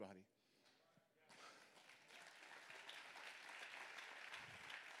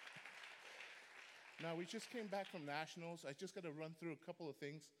Now, we just came back from nationals. I just got to run through a couple of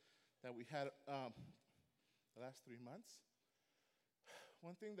things that we had the last 3 months.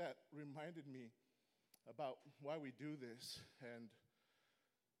 One thing that reminded me about why we do this and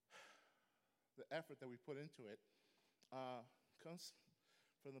the effort that we put into it comes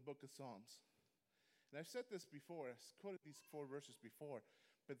from the book of Psalms. And I've said this before, I've quoted these 4 verses before,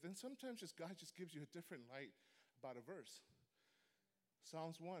 but then sometimes God just gives you a different light about a verse.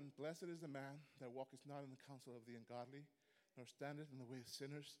 Psalms 1, blessed is the man that walketh not in the counsel of the ungodly, nor standeth in the way of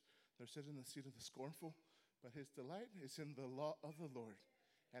sinners, nor sitteth in the seat of the scornful, but his delight is in the law of the Lord,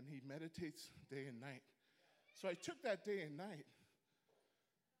 and he meditates day and night. So I took that day and night,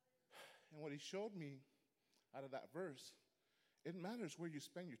 and what he showed me out of that verse, it matters where you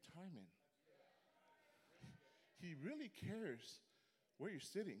spend your time in. He really cares where you're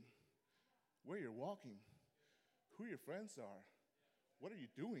sitting, where you're walking, who your friends are, what are you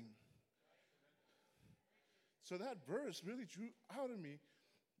doing. So that verse really drew out of me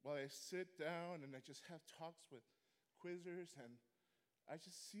while I sit down and I just have talks with quizzers, and I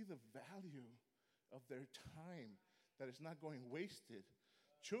just see the value of their time, that it's not going wasted.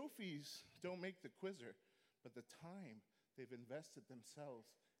 Trophies don't make the quizzer, but the time they've invested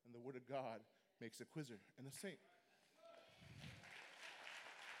themselves in the Word of God makes a quizzer and a saint.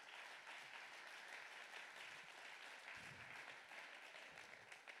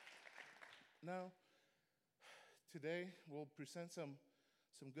 Now, today we'll present some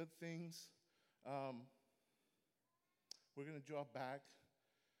good things. We're going to draw back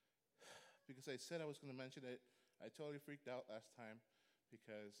because I said I was going to mention it. I totally freaked out last time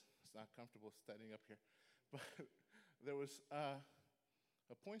because it's not comfortable standing up here. But there was a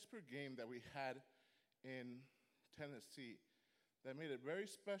points per game that we had in Tennessee that made it very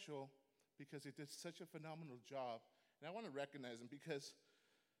special because they did such a phenomenal job. And I want to recognize them because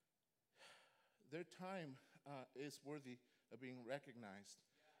their time is worthy of being recognized.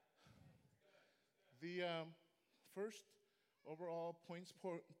 The first overall points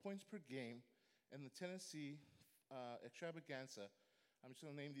per game in the Tennessee extravaganza, I'm just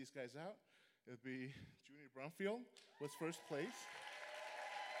going to name these guys out. It would be Junior Brumfield was first place.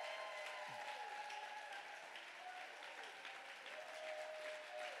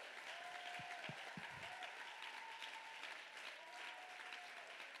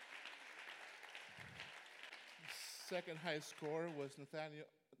 Second highest score was Nathaniel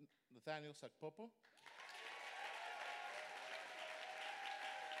Sakpopo.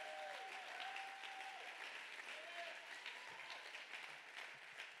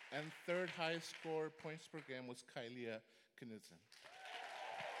 And third highest score points per game was Kylia Knudsen.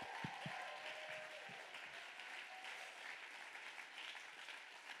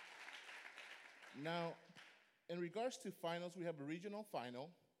 Now, in regards to finals, we have a regional final,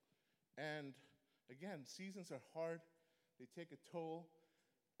 and again, seasons are hard. They take a toll.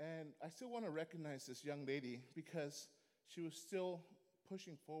 And I still want to recognize this young lady because she was still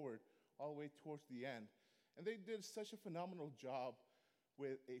pushing forward all the way towards the end. And they did such a phenomenal job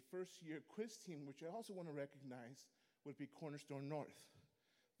with a first-year quiz team, which I also want to recognize would be Cornerstone North.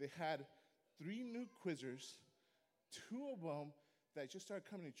 They had 3 new quizzers, 2 of them that just started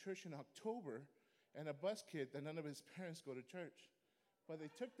coming to church in October, and a bus kid that none of his parents go to church. But they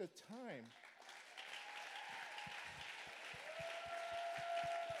took the time.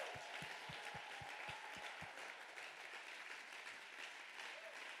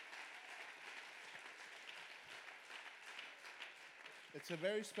 It's a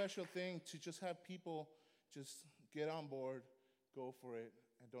very special thing to just have people just get on board, go for it,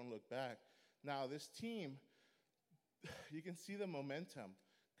 and don't look back. Now, this team, you can see the momentum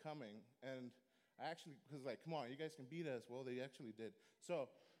coming. And I actually was like, come on, you guys can beat us. Well, they actually did. So,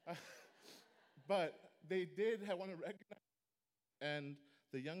 but they did, I want to recognize. And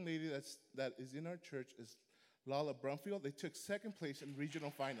the young lady that is in our church is Lala Brumfield. They took second place in regional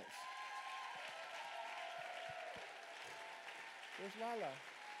finals. Where's Lala?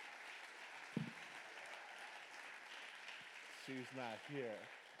 She's not here.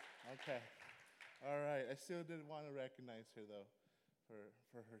 Okay. All right. I still did want to recognize her, though, for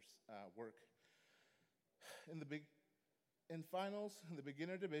her work. In finals, in the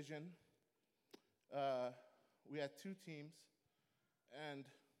beginner division, we had 2 teams. And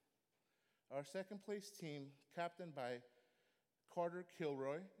our second place team, captained by Carter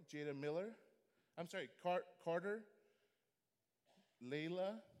Kilroy, Jada Miller. Carter,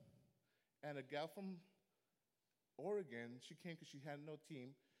 Layla, and a gal from Oregon. She came because she had no team,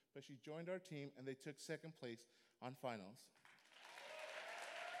 but she joined our team, and they took second place on finals.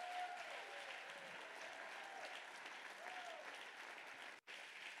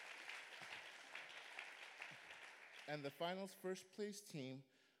 And the finals first place team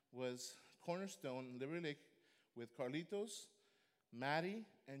was Cornerstone Liberty Lake with Carlitos, Maddie,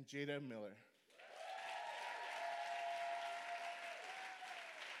 and Jada Miller.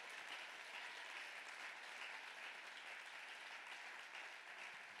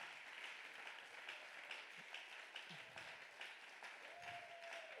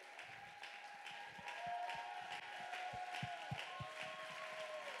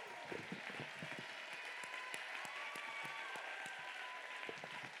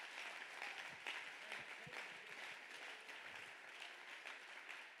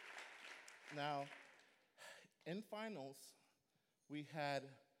 Now, in finals, we had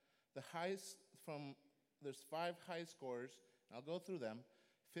the highest there's 5 high scores. I'll go through them.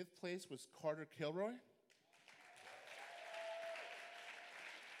 5th place was Carter Kilroy.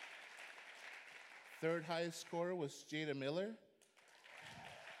 3rd highest scorer was Jada Miller.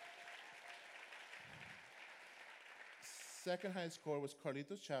 2nd highest score was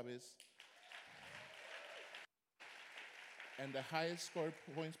Carlitos Chavez. And the highest score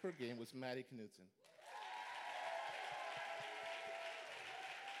points per game was Maddie Knudsen.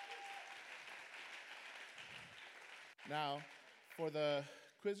 Now, for the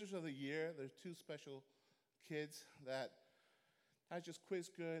Quizzers of the Year, there's 2 special kids that not just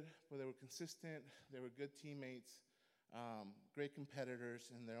quizzed good, but they were consistent, they were good teammates, great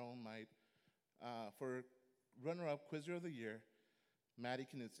competitors in their own might. For runner-up Quizzer of the Year, Maddie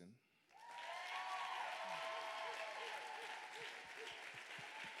Knudsen.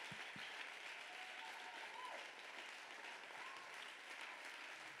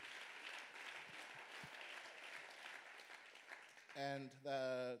 And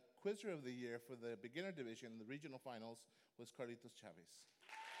the Quizzer of the Year for the beginner division, the regional finals, was Carlitos Chavez.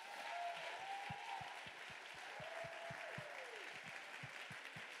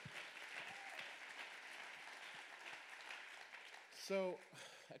 So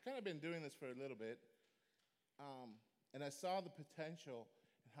I kind of been doing this for a little bit, and I saw the potential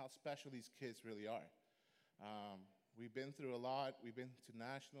and how special these kids really are. We've been through a lot. We've been to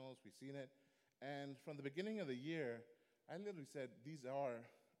nationals. We've seen it. And from the beginning of the year, I literally said, these are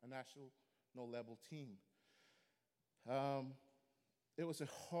a national level team. It was a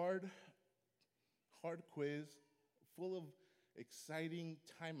hard quiz, full of exciting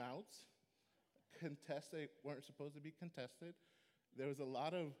timeouts, contests that weren't supposed to be contested. There was a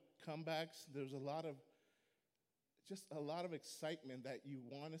lot of comebacks. There was a lot of excitement that you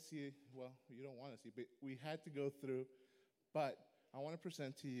want to see. Well, you don't want to see, but we had to go through. But I want to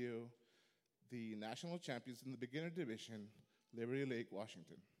present to you the national champions in the beginner division, Liberty Lake,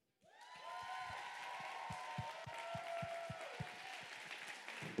 Washington.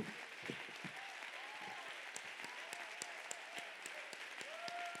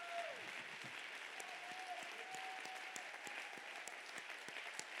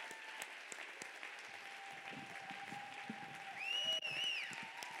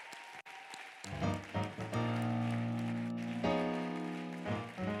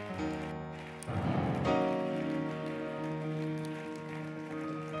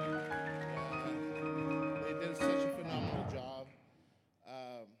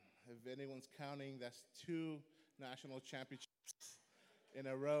 If anyone's counting, that's 2 national championships in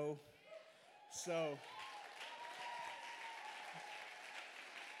a row. So,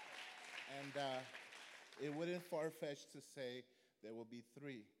 and it wouldn't far-fetched to say there will be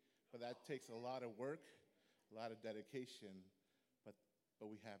 3, but that takes a lot of work, a lot of dedication, but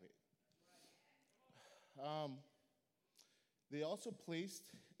we have it. They also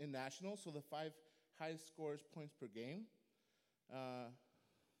placed in nationals, so the 5 highest scores points per game.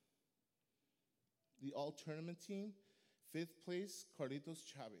 The all-tournament team, 5th place, Carlitos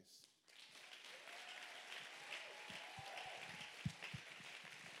Chavez.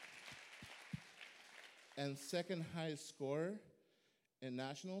 And 2nd highest scorer in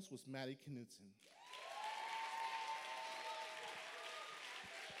nationals was Maddie Knudsen.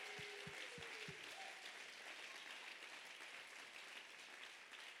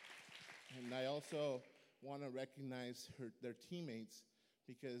 And I also want to recognize their teammates,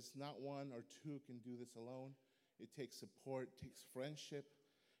 because not 1 or 2 can do this alone. It takes support, it takes friendship,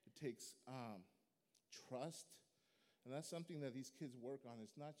 it takes trust. And that's something that these kids work on.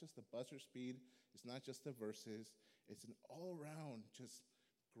 It's not just the buzzer speed, it's not just the verses, it's an all-around just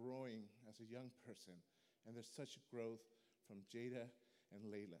growing as a young person. And there's such growth from Jada and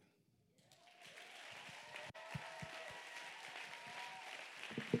Layla.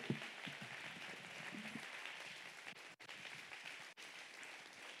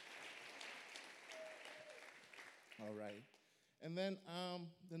 All right. And then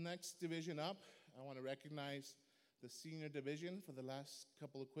the next division up, I want to recognize the senior division for the last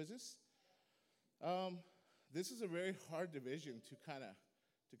couple of quizzes. This is a very hard division to kind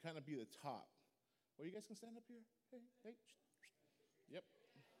of be the top. Well, you guys can stand up here. Hey. Yep.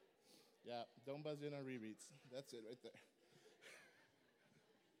 Yeah, don't buzz in on rereads. That's it right there.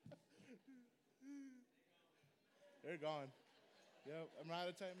 They're gone. Yep, I'm out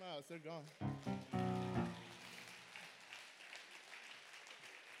of timeouts. They're gone.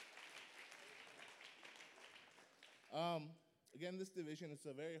 Again, this division is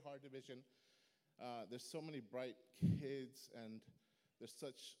a very hard division. There's so many bright kids, and there's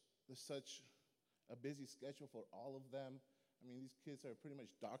such a busy schedule for all of them. I mean, these kids are pretty much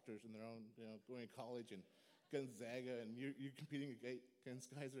doctors in their own, going to college and Gonzaga, and you're competing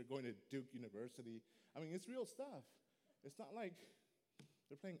against guys that are going to Duke University. I mean, it's real stuff. It's not like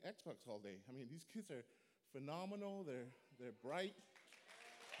they're playing Xbox all day. I mean, these kids are phenomenal. They're bright.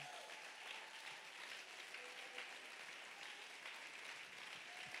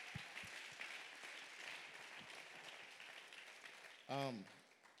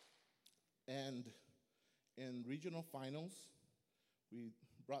 And in regional finals, we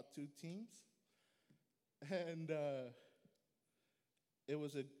brought 2 teams, and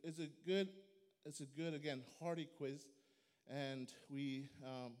it's a good again hearty quiz, and we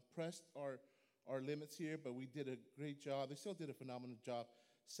pressed our limits here, but we did a great job. They still did a phenomenal job.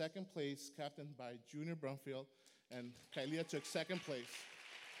 Second place, captained by Junior Brumfield, and Kailia took second place.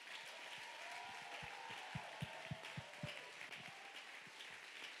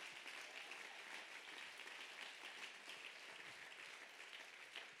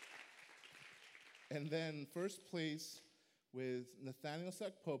 And then first place with Nathaniel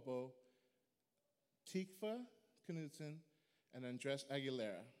Sakpopo, Tikva Knudsen, and Andres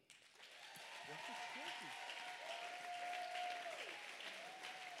Aguilera.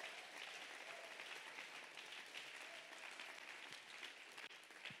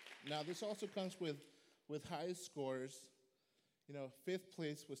 Now, this also comes with high scores. Fifth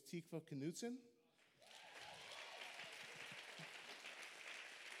place was Tikva Knudsen.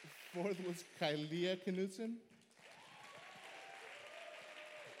 Fourth was Kailia Knudsen.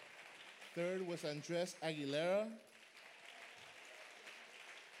 Third was Andres Aguilera.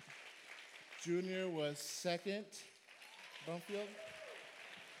 Junior was second, Brumfield.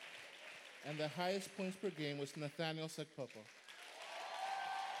 And the highest points per game was Nathaniel Sakpopo.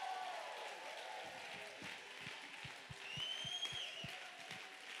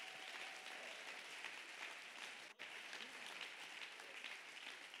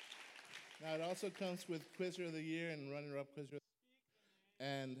 Now, it also comes with Quizzer of the Year and Runner-Up Quizzer of the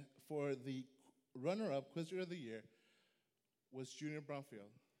Year. And for the runner-up Quizzer of the Year was Junior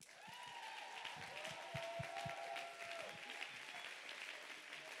Brumfield.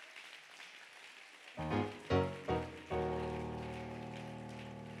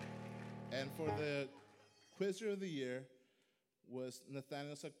 And for the Quizzer of the Year was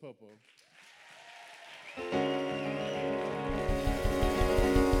Nathaniel Sakpopo.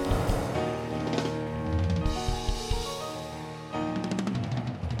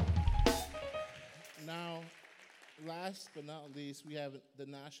 Last but not least, we have the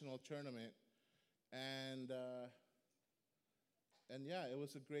national tournament, and yeah, it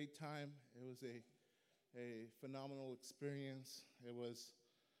was a great time. It was a phenomenal experience. It was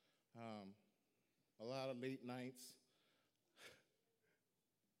a lot of late nights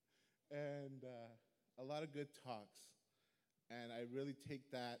and a lot of good talks, and I really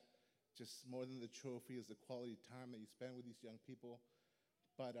take that just more than the trophy is the quality time that you spend with these young people.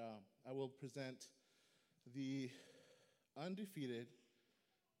 But I will present the undefeated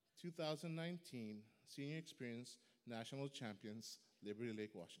 2019 Senior Experience National Champions, Liberty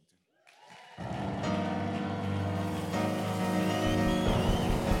Lake, Washington.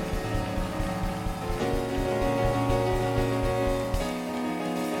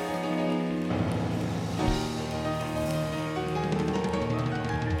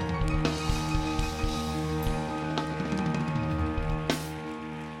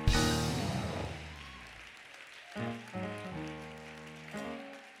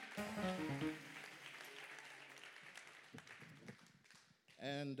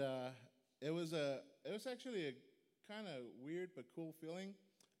 And it was actually a kind of weird but cool feeling.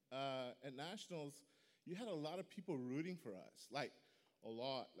 At Nationals, you had a lot of people rooting for us, like a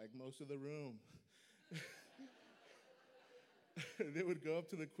lot, like most of the room. They would go up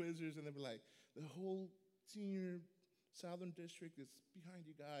to the quizzers and they'd be like, the whole senior Southern District is behind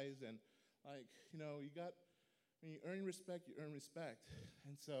you guys, and when you earn respect, you earn respect.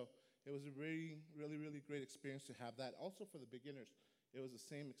 And so it was a really, really, really great experience to have that. Also for the beginners, it was the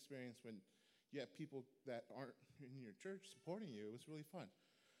same experience when, you have people that aren't in your church supporting you. It was really fun.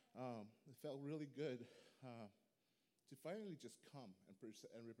 It felt really good to finally just come and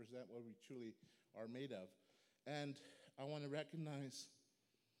represent what we truly are made of. And I want to recognize,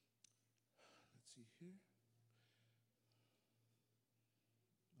 let's see here.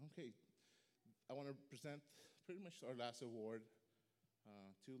 Okay, I want to present pretty much our last award,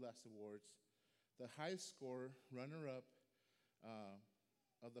 two last awards. The highest score, runner-up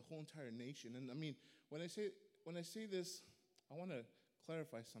of the whole entire nation. And I mean, when I say this, I want to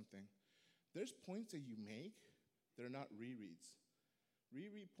clarify something. There's points that you make that are not rereads.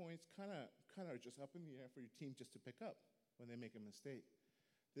 Reread points kind of are just up in the air for your team just to pick up when they make a mistake.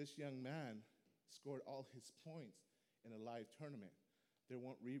 This young man scored all his points in a live tournament. There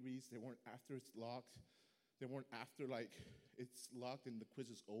weren't rereads. They weren't after it's locked. They weren't after, like, it's locked and the quiz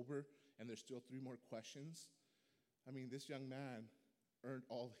is over and there's still 3 more questions. I mean, this young man earned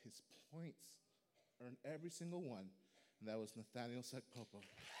all his points, earned every single one, and that was Nathaniel Sakpopo.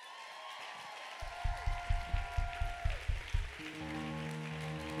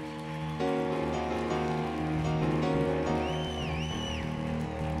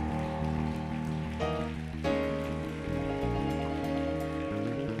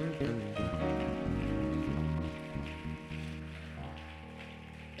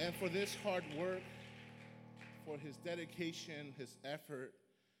 And for this hard work, for his dedication, his effort,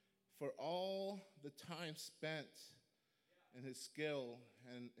 for all the time spent and his skill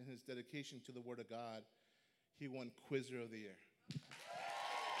and his dedication to the Word of God, he won Quizzer of the Year.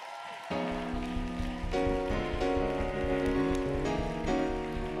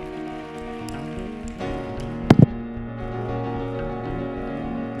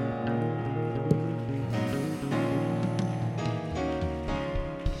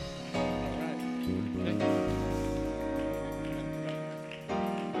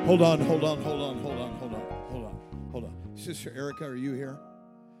 Hold on. Sister Erica, are you here?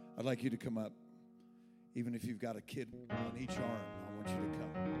 I'd like you to come up. Even if you've got a kid on each arm, I want you to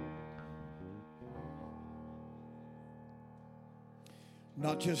come.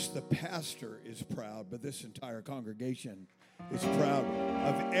 Not just the pastor is proud, but this entire congregation is proud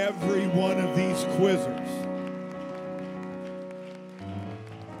of every one of these quizzers.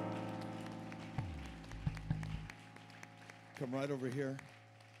 Come right over here.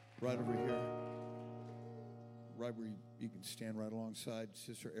 Right over here, right where you can stand right alongside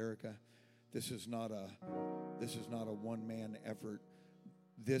Sister Erica. This is not a one-man effort.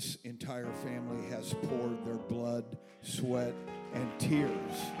 This entire family has poured their blood, sweat, and tears.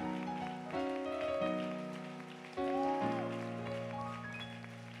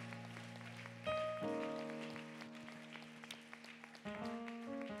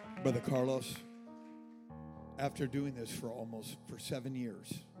 Brother Carlos, after doing this for 7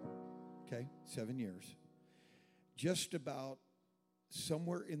 years. Okay, 7 years. Just about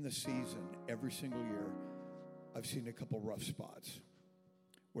somewhere in the season, every single year, I've seen a couple rough spots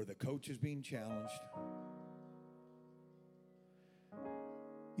where the coach is being challenged.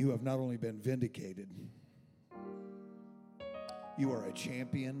 You have not only been vindicated, you are a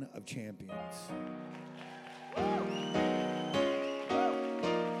champion of champions.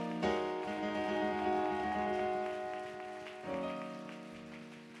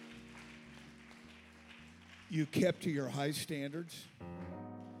 You kept to your high standards.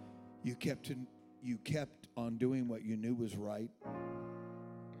 You kept on doing what you knew was right.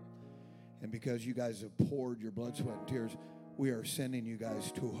 And because you guys have poured your blood, sweat, and tears, we are sending you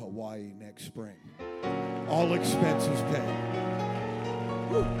guys to Hawaii next spring. All expenses paid.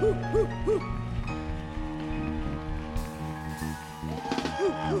 Woo, woo, woo, woo.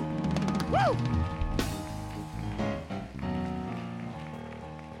 Woo, woo. Woo.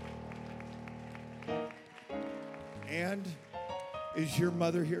 And is your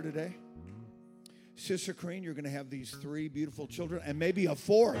mother here today? Sister Crean, you're going to have these 3 beautiful children and maybe a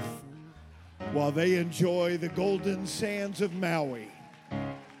 4th while they enjoy the golden sands of Maui.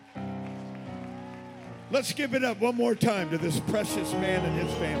 Let's give it up one more time to this precious man and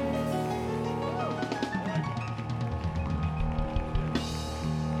his family.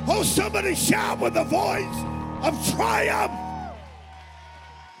 Oh, somebody shout with the voice of triumph.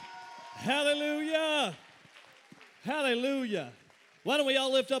 Hallelujah. Hallelujah. Why don't we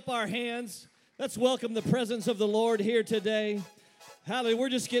all lift up our hands? Let's welcome the presence of the Lord here today. Hallelujah. We're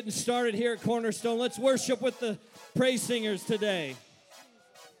just getting started here at Cornerstone. Let's worship with the praise singers today.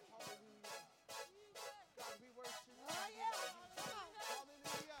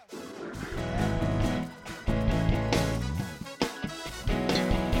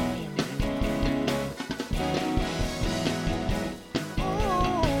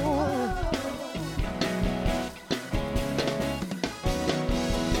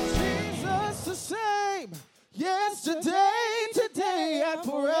 today, and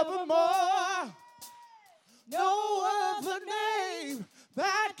forevermore. No other name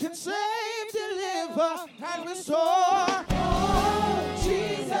that can save, deliver, and restore. Oh,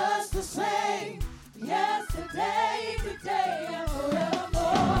 Jesus the same, yesterday, today, and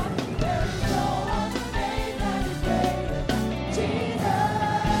forevermore. There is no other name that is greater than Jesus.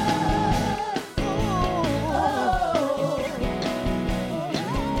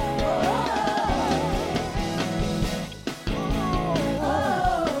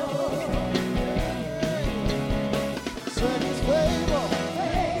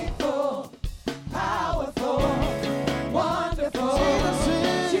 Faithful, powerful, wonderful.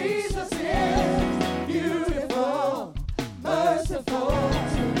 Jesus is beautiful, merciful,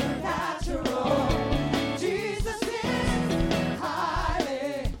 supernatural. Jesus is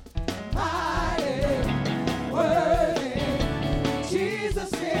highly, mighty, worthy.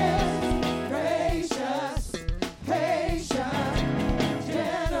 Jesus is gracious, patient,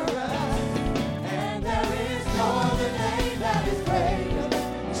 generous, and there is no other name that is greater than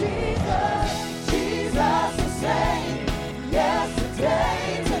Jesus. Jesus the same,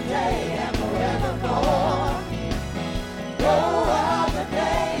 yesterday, today, and forevermore. No other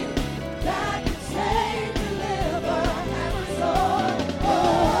name that can save, deliver, and restore.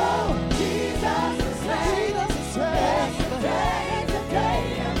 Oh, Jesus the same, yesterday, today,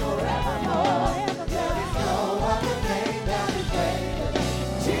 and forevermore. There is no other name that is greater than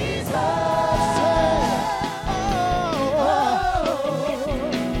Jesus.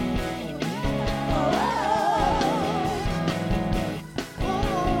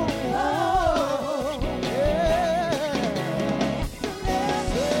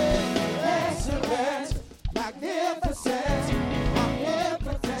 Excellent, magnificent,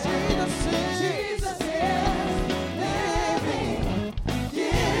 omnipotent. Jesus is living,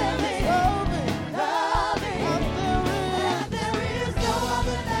 giving, loving, and there is no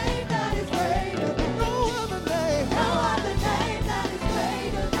other name that is greater than no other name that is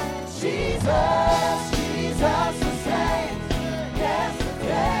greater than Jesus. Jesus the same,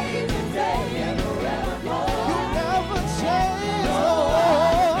 yesterday, today, and forevermore. You never change,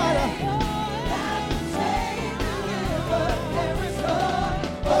 Lord. That can save, deliver, and restore.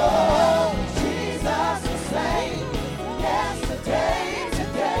 Oh, Jesus the same, yesterday,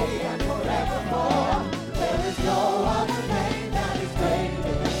 today, and forevermore. There is no other name that is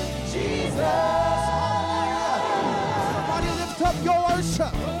greater than Jesus. Somebody lift up your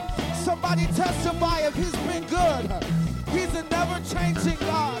worship. Somebody testify if he's been good. He's a never-changing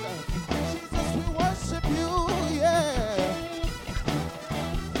God. Jesus, we worship you, yeah.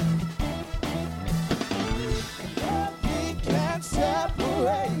 Nothing can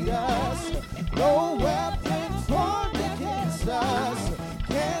separate us. No weapon formed against us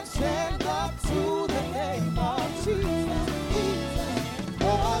can stand up to the name of Jesus.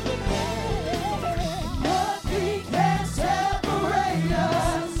 No other name. Nothing can separate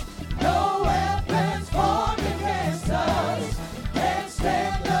us. No weapons formed against us can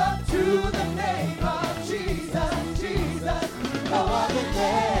stand up to the name of Jesus. Jesus, no other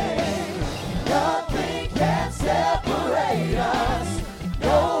name. Nothing can separate us.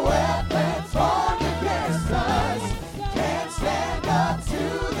 No weapons formed against us can stand up to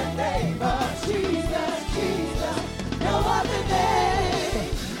the name of Jesus. Jesus, no other name.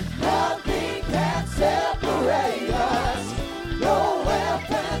 Nothing can separate us. No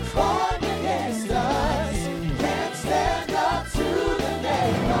weapons formed against us can stand up to the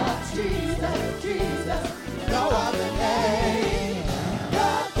name of Jesus. Jesus, no other name.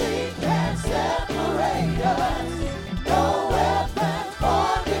 Nothing can separate us. No weapons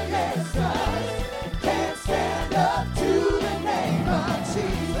formed against us can stand up to the name of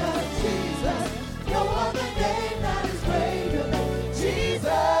Jesus. Jesus, no other name that is greater than Jesus.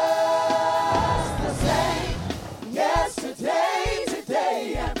 The same, yesterday, today,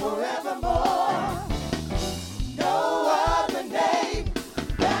 and forevermore. No other name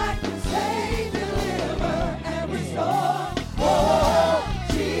that can save, deliver, and restore. Oh,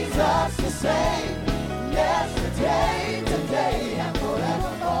 Jesus the same, yesterday, today, and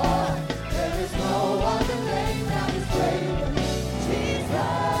forevermore. There is no other name that is greater than Jesus.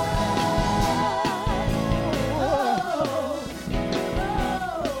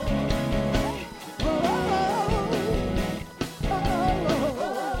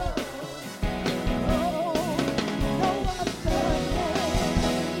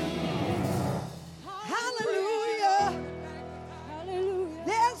 Hallelujah.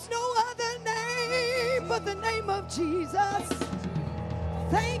 There's no other name but the name of Jesus.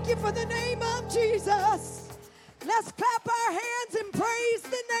 Thank you for the name of Jesus. Let's clap our hands and praise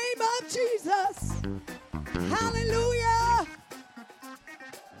the name of Jesus. Hallelujah.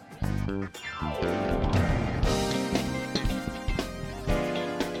 Shout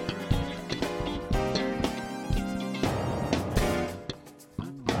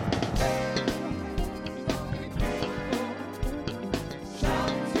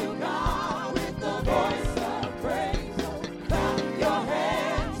to God with the voice of praise. Clap your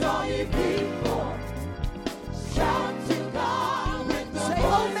hands, all ye people. Shout to God with the voice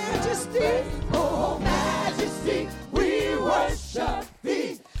of praise. Oh, Majesty, we worship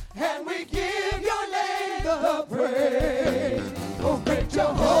thee, and we give your name the praise. Oh, great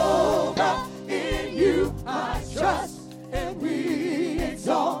Jehovah, in you I trust, and we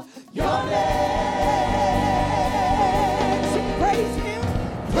exalt your name. Sing, praise him,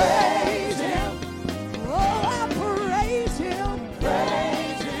 praise him. Oh, I praise him,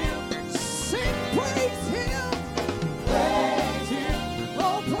 praise him. Sing, praise him, praise him.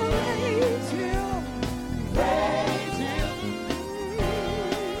 Oh, praise him, praise him.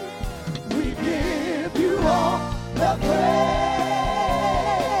 We give you all the praise.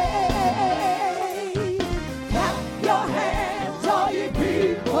 Clap your hands, all ye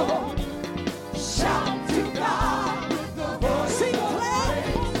people. Shout to God with the voice. Sing, clap.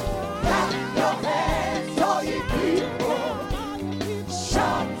 Clap your hands, all ye people.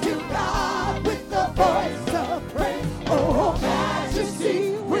 Shout to God with the voice of praise. Oh,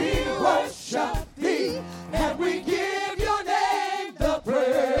 Majesty, we worship thee, and we give your name the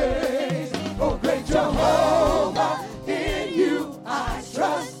praise. Oh, great Jehovah, in you I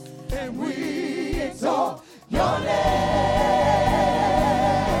trust, and we exalt your name.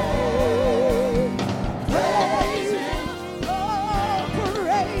 Praise him, oh,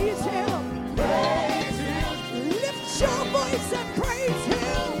 praise him, praise him. Lift your voice and praise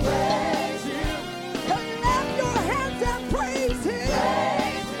him, praise him. Clap your hands and praise him,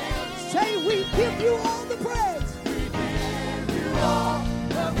 praise him. Say, we give you all the praise. We give you all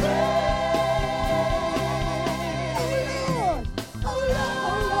the praise. Oh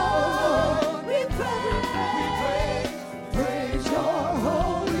Lord, we praise, praise your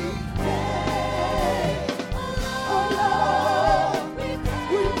holy name. Oh Lord, we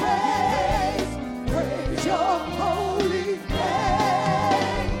praise your holy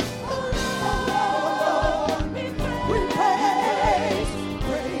name. Oh Lord, we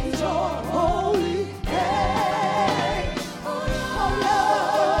praise your holy name. Oh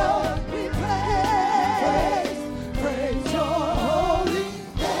Lord, we praise your holy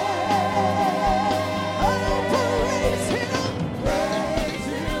name. Oh, praise him, praise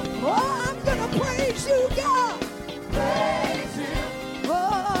him. Oh, I'm gonna praise you, God. Praise him.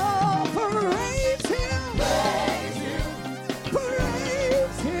 Oh, praise him, praise him.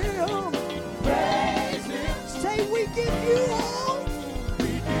 Praise him, praise him. Say, we give you all.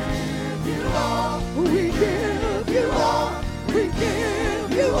 We give you all. We give you all. We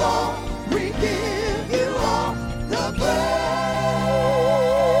give you all. We give you all the praise.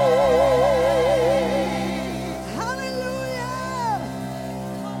 Hallelujah.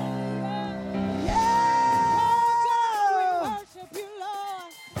 Yeah. We worship you,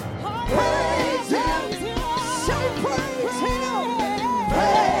 Lord. Praise him. Say praise him.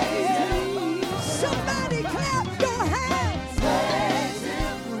 Praise him. Somebody clap your hands. Praise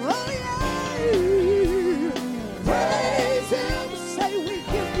him. Oh yeah. Praise him. Say, we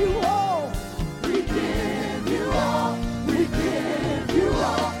give you all. We give you all. We give you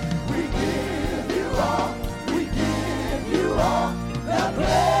all. We give you all. We give you all the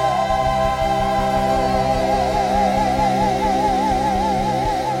praise.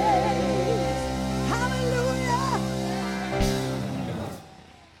 Hallelujah.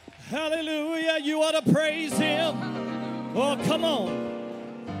 Hallelujah. You ought to praise him. Oh, come on.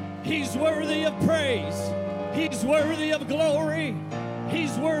 He's worthy of praise. He's worthy of glory.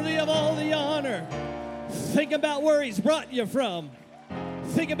 He's worthy of all the honor. Think about where he's brought you from.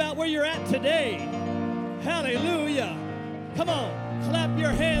 Think about where you're at today. Hallelujah. Come on. Clap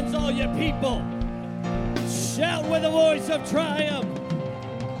your hands, all you people. Shout with a voice of triumph.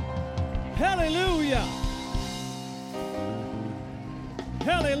 Hallelujah.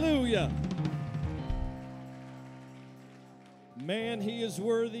 Hallelujah. Man, he is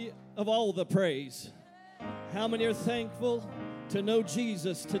worthy of all the praise. How many are thankful to know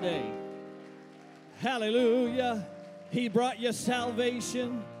Jesus today? Hallelujah. He brought you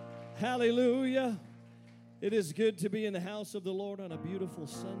salvation. Hallelujah. It is good to be in the house of the Lord on a beautiful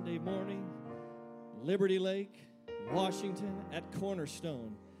Sunday morning. Liberty Lake, Washington, at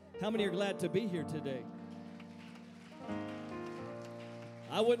Cornerstone. How many are glad to be here today?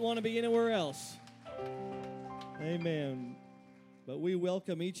 I wouldn't want to be anywhere else. Amen. But we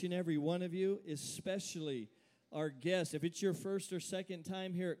welcome each and every one of you, especially our guests. If it's your first or second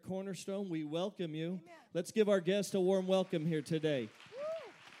time here at Cornerstone, we welcome you. Let's give our guests a warm welcome here today.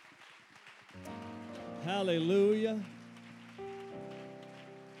 Hallelujah.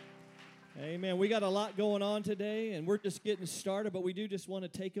 Amen. We got a lot going on today, and we're just getting started, but we do just want to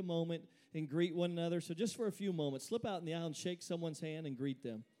take a moment and greet one another. So just for a few moments, slip out in the aisle and shake someone's hand and greet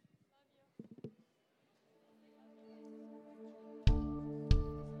them.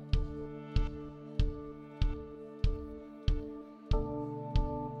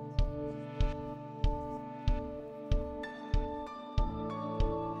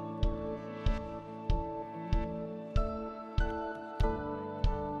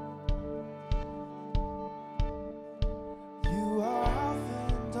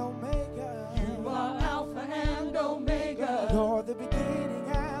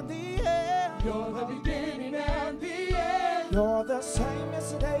 You're the same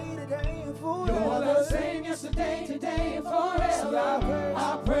yesterday, today, and forever. You're the same yesterday, today, and forever. So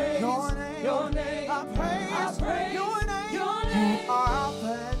I praise your name. Your name. I praise your name. Your name. You are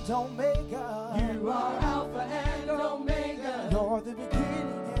Alpha and Omega. You are Alpha and Omega. You're the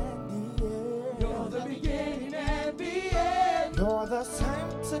beginning and the end. You're the beginning and the end. You're the same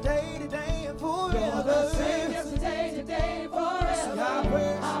today, and forever. You're the same yesterday, today, and forever. So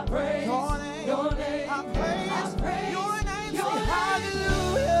I praise your name. Your name. I praise your name.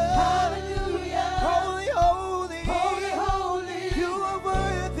 Hallelujah, hallelujah, holy, holy, holy, holy, you are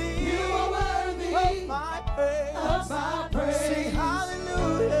worthy of my praise, Say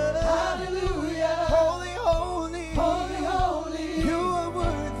hallelujah, hallelujah, holy, holy, holy, holy, you are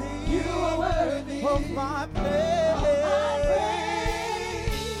worthy of my praise.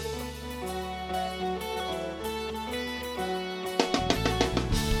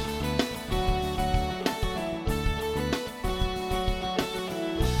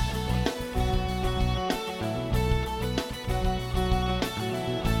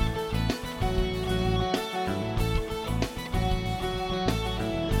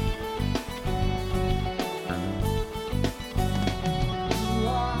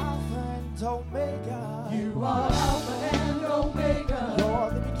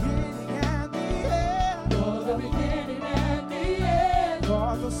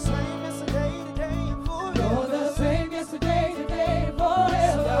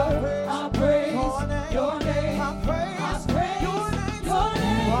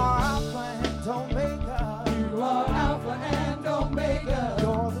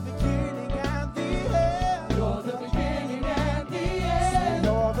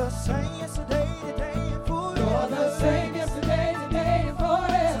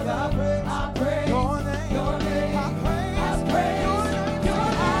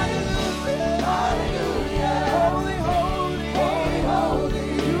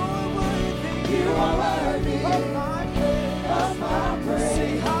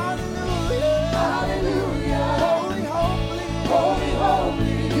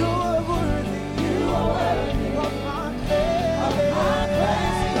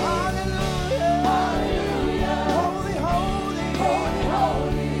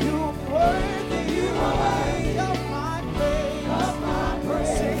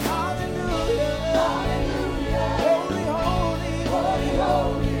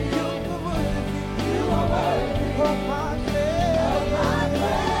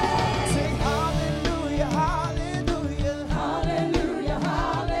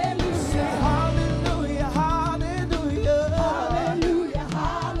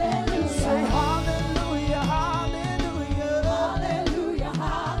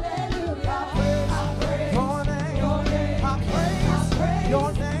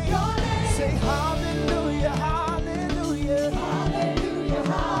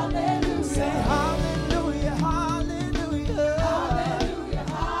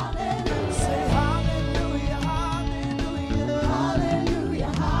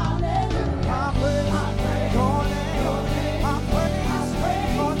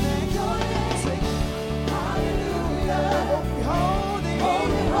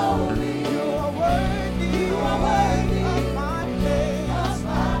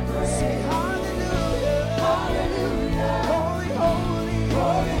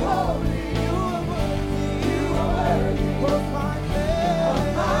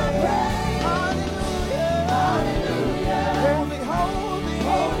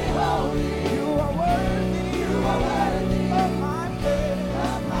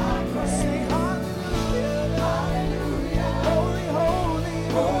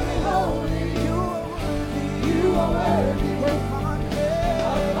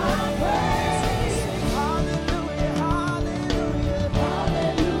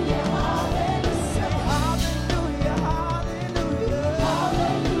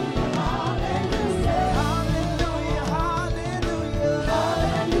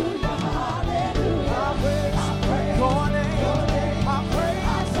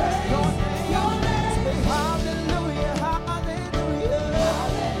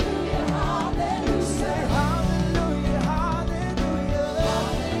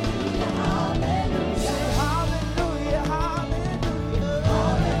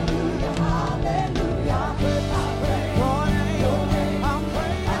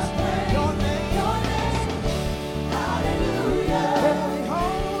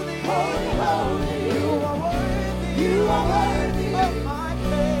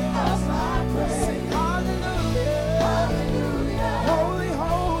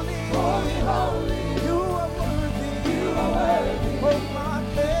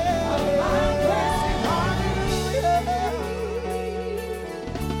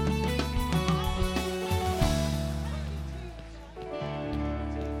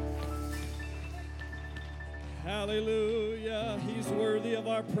 Hallelujah. He's worthy of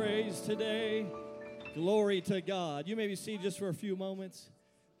our praise today. Glory to God. You may be seated just for a few moments.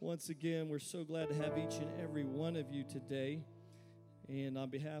 Once again, we're so glad to have each and every one of you today. And on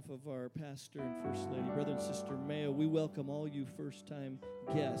behalf of our pastor and first lady, brother and sister Mayo, we welcome all you first-time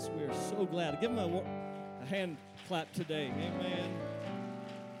guests. We are so glad. Give them a hand clap today. Amen.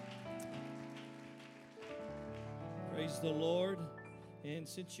 Praise the Lord. And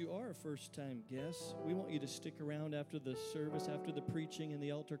since you are a first-time guest, we want you to stick around after the service, after the preaching and the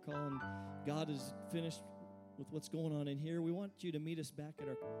altar call, and God is finished with what's going on in here. We want you to meet us back at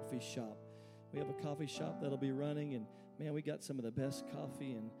our coffee shop. We have a coffee shop that'll be running, and man, we got some of the best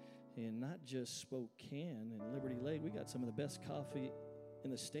coffee in not just Spokane and Liberty Lake. We got some of the best coffee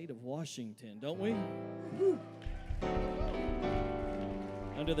in the state of Washington, don't we? Woo.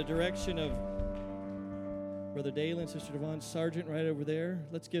 Under the direction of Brother Dale and Sister Devon Sargent right over there.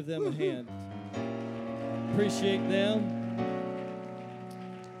 Let's give them a hand. Appreciate them.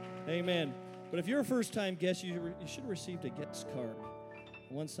 Amen. But if you're a first-time guest, you should have received a guest card.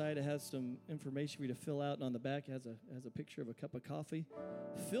 On one side, it has some information for you to fill out, and on the back, it has a picture of a cup of coffee.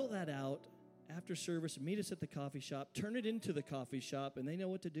 Fill that out after service. Meet us at the coffee shop. Turn it into the coffee shop, and they know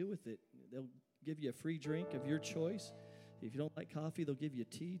what to do with it. They'll give you a free drink of your choice. If you don't like coffee, they'll give you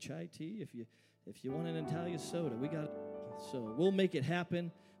tea, chai tea. If you want an Italian soda, we got it. So we'll make it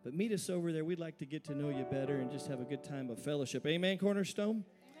happen. But meet us over there. We'd like to get to know you better and just have a good time of fellowship. Amen, Cornerstone?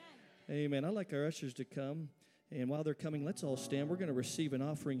 Amen. Amen. I'd like our ushers to come. And while they're coming, let's all stand. We're going to receive an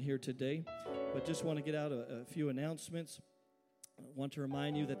offering here today. But just want to get out a few announcements. I want to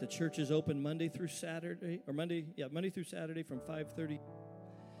remind you that the church is open Monday through Saturday from 5:30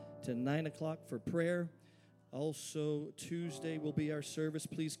 to 9 o'clock for prayer. Also, Tuesday will be our service.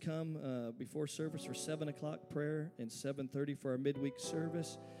 Please come before service for 7 o'clock prayer and 7:30 for our midweek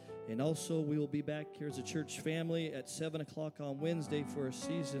service. And also, we will be back here as a church family at 7 o'clock on Wednesday for a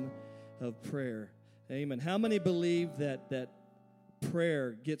season of prayer. Amen. How many believe that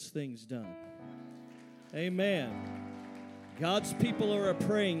prayer gets things done? Amen. God's people are a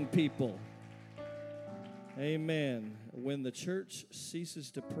praying people. Amen. When the church ceases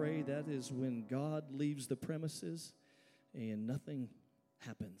to pray, that is when God leaves the premises and nothing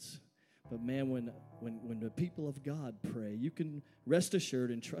happens. But man, when the people of God pray, you can rest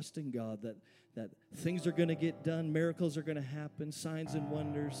assured and trust in God that things are going to get done, miracles are going to happen, signs and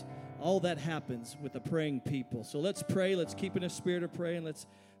wonders. All that happens with the praying people. So let's pray. Let's keep in a spirit of prayer, and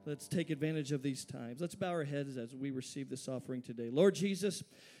let's take advantage of these times. Let's bow our heads as we receive this offering today. Lord Jesus,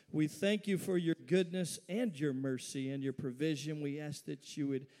 we thank you for your goodness and your mercy and your provision. We ask that you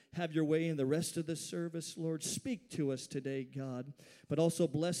would have your way in the rest of the service. Lord, speak to us today, God, but also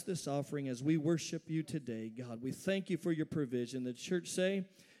bless this offering as we worship you today, God. We thank you for your provision. The church say,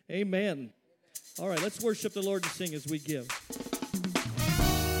 amen. All right, let's worship the Lord and sing as we give.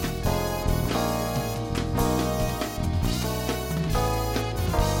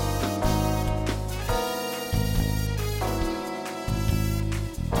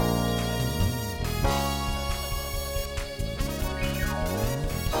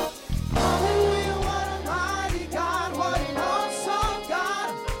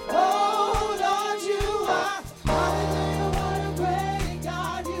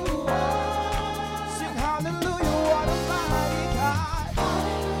 Hallelujah, what a mighty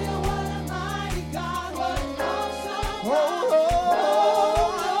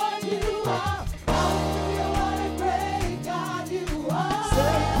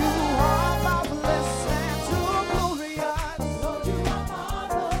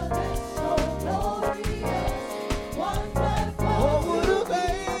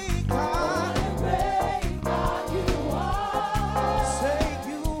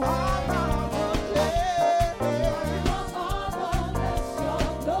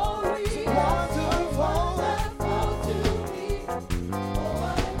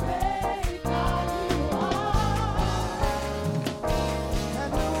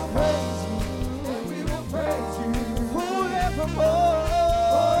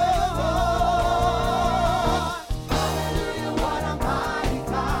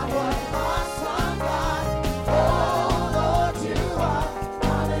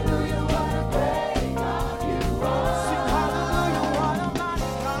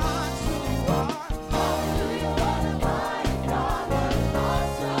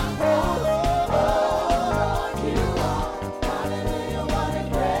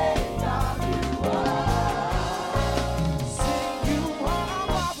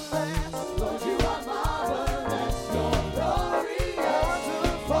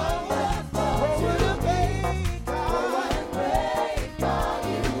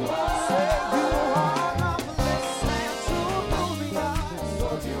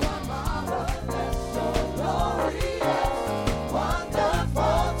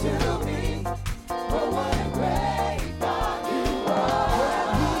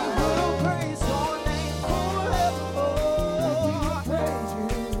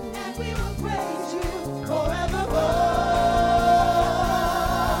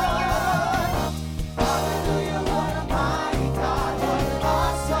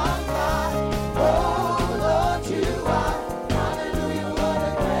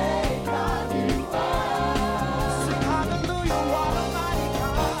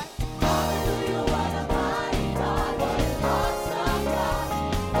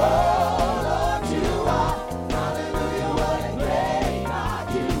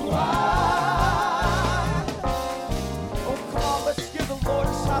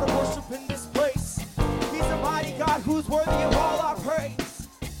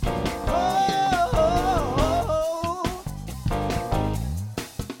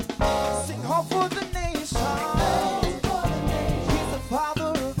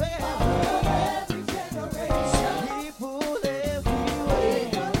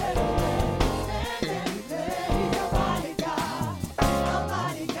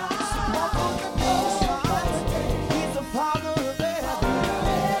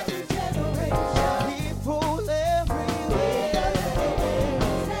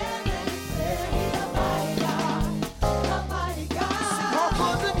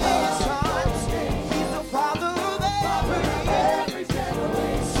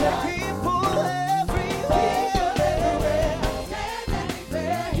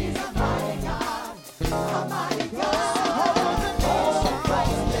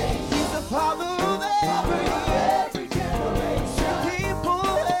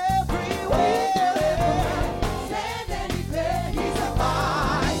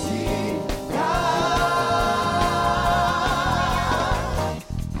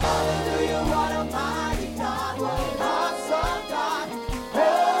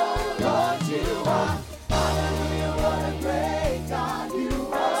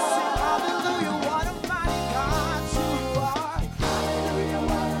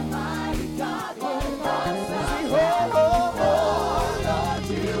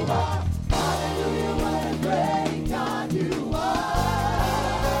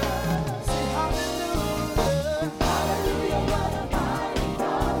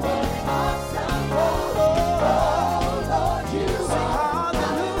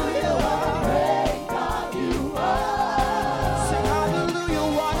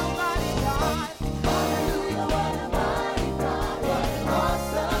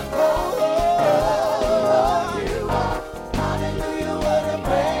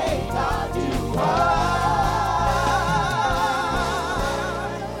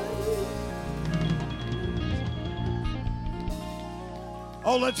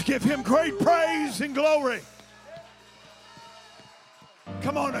Oh, let's give him great praise and glory.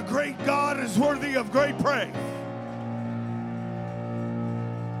 Come on, a great God is worthy of great praise.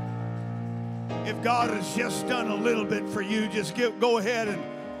 If God has just done a little bit for you, go ahead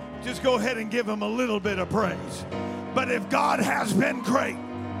and give him a little bit of praise. But if God has been great,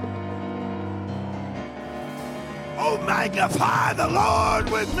 oh, magnify the Lord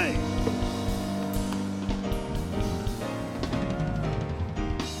with me.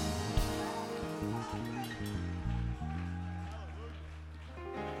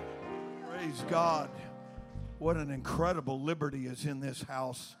 Praise God. What an incredible liberty is in this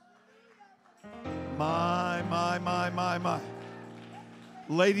house. My.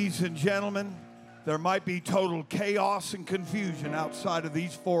 Ladies and gentlemen, there might be total chaos and confusion outside of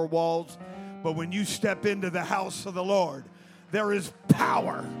these four walls, but when you step into the house of the Lord, there is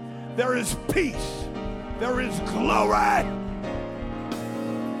power, there is peace, there is glory.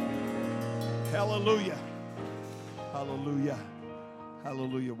 Hallelujah. Hallelujah.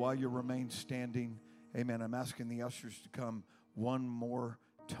 Hallelujah. While you remain standing, amen, I'm asking the ushers to come one more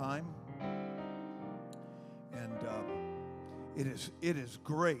time. And it is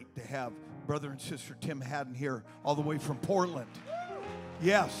great to have brother and sister Tim Haddon here all the way from Portland.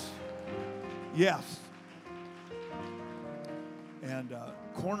 Yes. And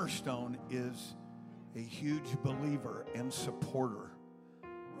Cornerstone is a huge believer and supporter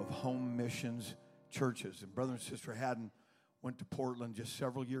of home missions churches. And brother and sister Haddon went to Portland just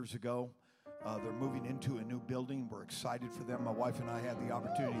several years ago. They're moving into a new building. We're excited for them. My wife and I had the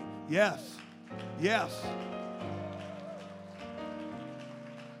opportunity. Yes.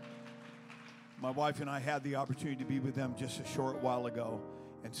 My wife and I had the opportunity to be with them just a short while ago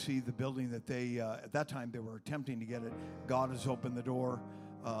and see the building that they, at that time, they were attempting to get it. God has opened the door.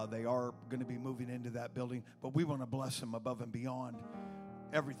 They are going to be moving into that building, but we want to bless them above and beyond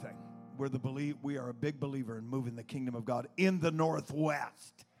everything. We are a big believer in moving the kingdom of God in the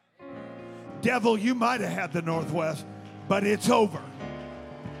Northwest. Devil, you might have had the Northwest, but it's over.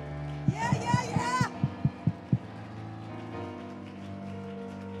 Yeah.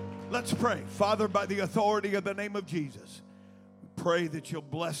 Let's pray. Father, by the authority of the name of Jesus, we pray that you'll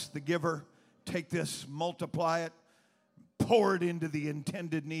bless the giver. Take this, multiply it, pour it into the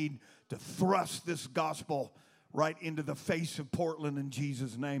intended need to thrust this gospel right into the face of Portland in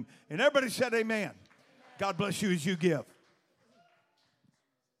Jesus' name. And everybody said amen. God bless you as you give.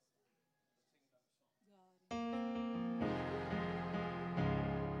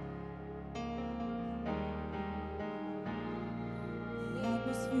 The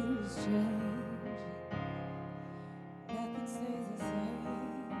atmosphere is changing. Nothing stays the same.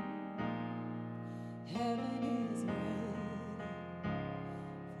 Heaven is waiting for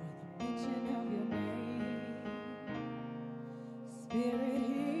the mention of your name.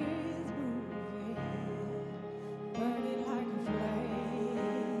 Spirit is moving, burning like a flame,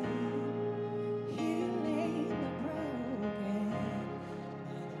 healing the broken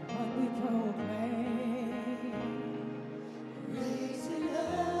by the one we proclaim. Raise it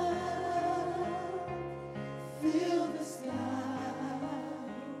up, fill the sky.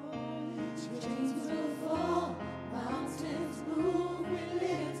 Chains will fall, mountains move, we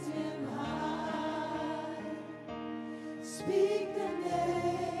lift him high. Speak the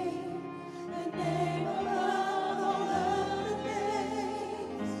name above all other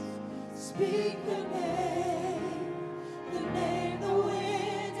names. Speak the name the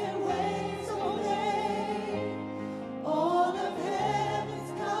wind and waves obey. All of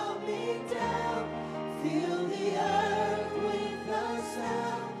heaven's coming down. Fill the earth with the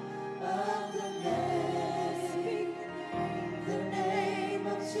sound of the name. The name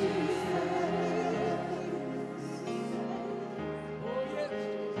of Jesus.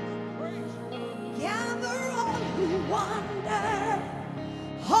 Gather all who wander,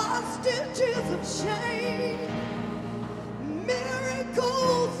 hostages of shame,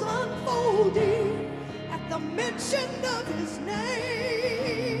 miracles unfolding at the mention of his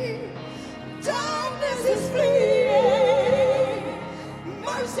name. Darkness is fleeing,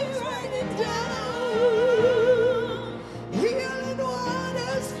 mercy's raining down, healing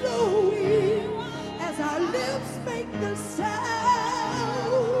waters flowing as our lips make the sound.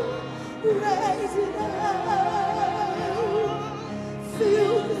 Raise it up,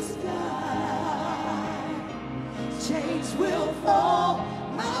 fill the sky. Chains will fall,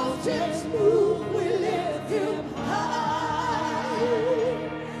 mountains move, we lift him high.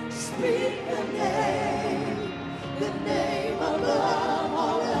 Speak the name above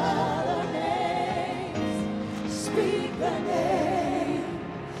all other names. Speak the name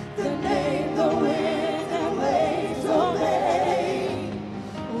the wind and waves obey.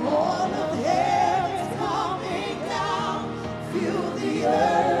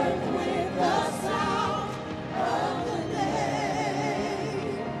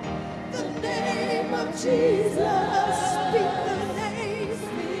 Jesus. Speak the name.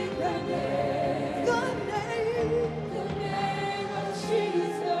 Speak the name. The name of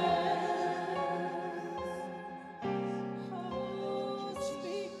Jesus. Oh,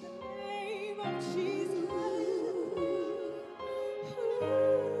 speak the name of Jesus.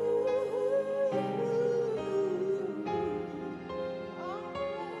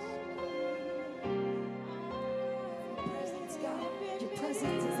 Presence, God. Your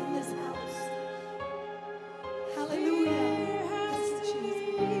presence is in this house. Hallelujah. Yes,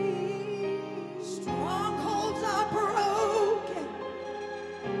 Jesus. Strongholds are broken.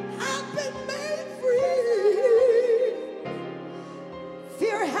 I've been made free.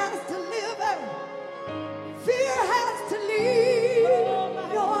 Fear has delivered. Fear has to leave.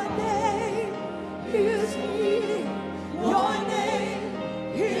 Your name is healing. Your name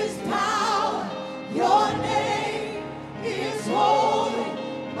is power. Your name is holy.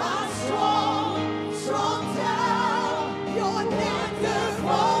 My strong tower. Your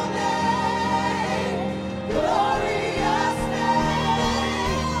wonderful name. Glorious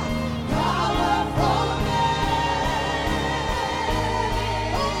name. Powerful name.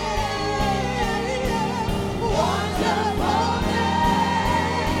 Wonderful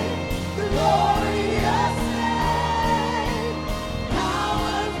name. Glorious name.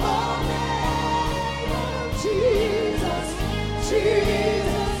 Powerful name. Jesus,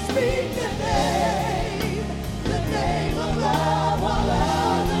 Jesus, speak the name above all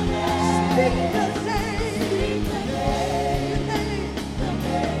other names. Speak the name,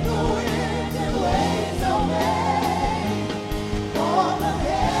 the wind and waves obey. All the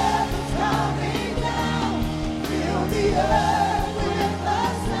heavens coming down, fill the earth with the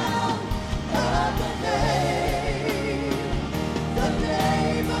sound of the name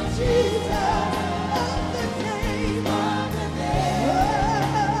of Jesus,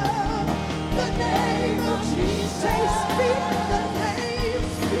 the name of Jesus. Say, speak the name,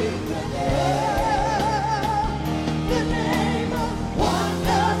 the name of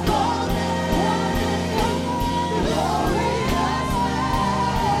wonderful name, glorious name,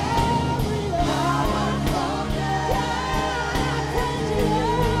 powerful name.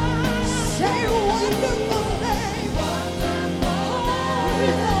 Say, wonderful name,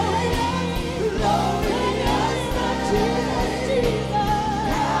 glorious name,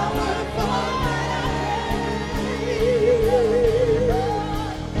 powerful name.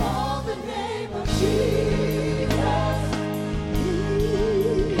 Call the name of Jesus.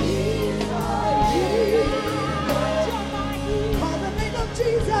 Call the name of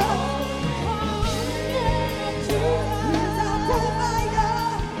Jesus. He's our provider.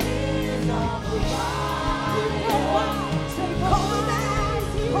 Say, call the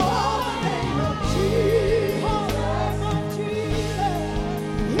name of Jesus.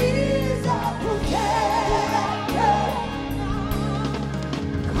 He's our protector.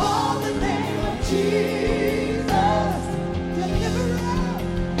 Call the name of Jesus. Deliverer.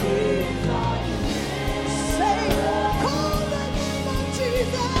 Say, call the name of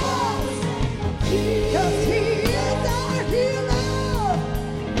Jesus. 'Cause he is our healer.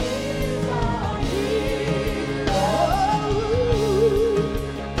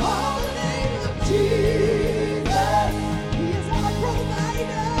 Call the name of Jesus. He is our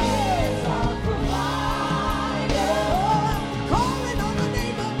provider. Calling on the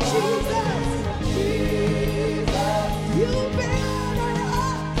name of Jesus. You've been our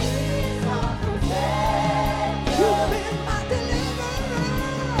rock. You've been my deliverer.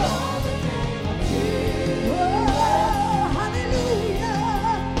 Oh, hallelujah.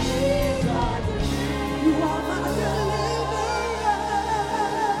 You are my deliverer.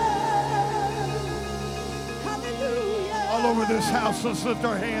 Hallelujah. All over this house, let's lift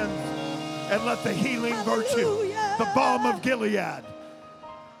our hands and let the healing virtue, Hallelujah. the balm of Gilead.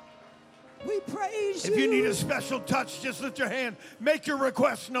 We praise you. If you need a special touch, just lift your hand. Make your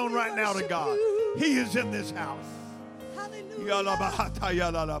request known right now to God. He is in this house. Hallelujah. Yalabahata,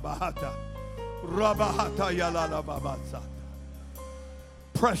 yalalabahata. Rabahata, yalalababasata.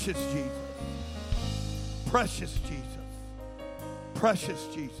 Precious Jesus. Precious Jesus. Precious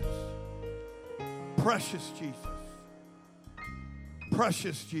Jesus. Precious Jesus.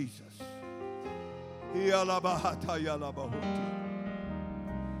 Precious Jesus. Yalabahata, yalabahuti.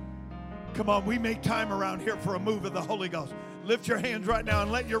 Come on, we make time around here for a move of the Holy Ghost. Lift your hands right now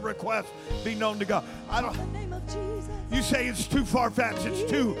and let your request be known to God. The name of Jesus. You say it's too far-fetched, it's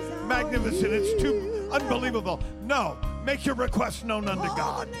too magnificent, it's too unbelievable. No, make your request known unto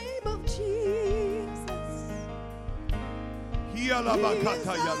God. The name of Jesus. He is our provider.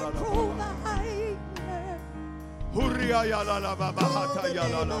 Huria yalalabahata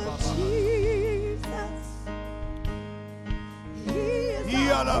yalalababa. Jesus. He is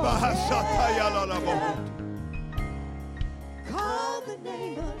call the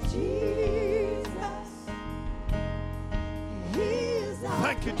name of Jesus. He is our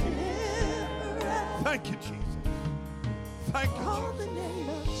Thank you, Jesus. deliverer. Thank you, Jesus. Thank Call you, the Jesus. name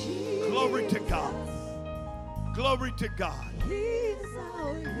of Jesus. Glory to God. Glory to God. He is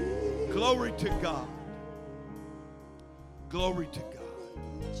our healer. Glory to God. Glory to God.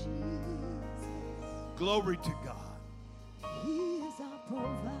 Jesus. Glory to God. He is our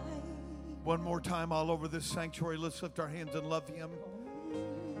provider. One more time all over this sanctuary. Let's lift our hands and love Him.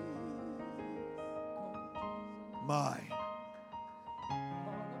 My,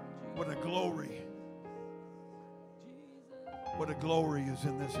 what a glory. What a glory is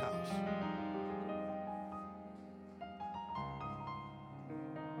in this house.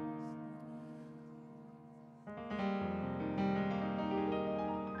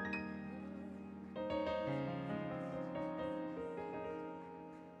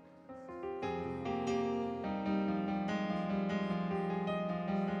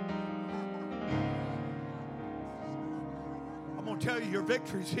 I'm going to tell you, your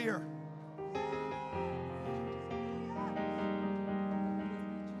victory's here.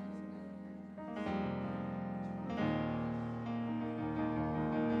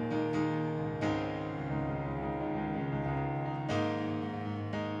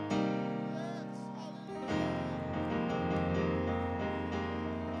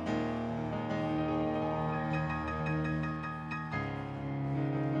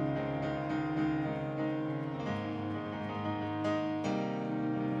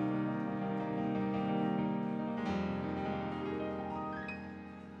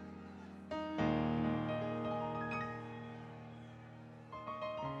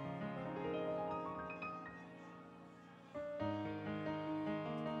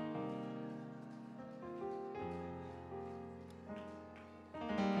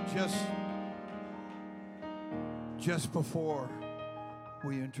 Just before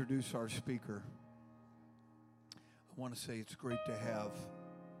we introduce our speaker, I want to say it's great to have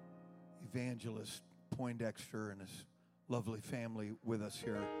Evangelist Poindexter and his lovely family with us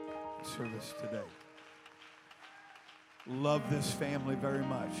here in service today. Love this family very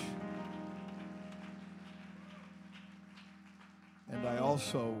much. And I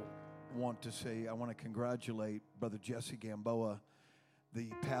also want to say, I want to congratulate Brother Jesse Gamboa, the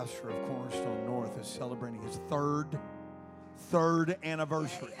pastor of Cornerstone North, is celebrating his third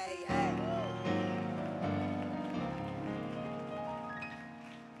anniversary.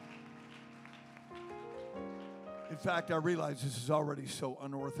 In fact, I realize this is already so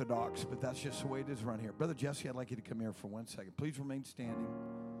unorthodox, but that's just the way it is around here. Brother Jesse, I'd like you to come here for 1 second. Please remain standing.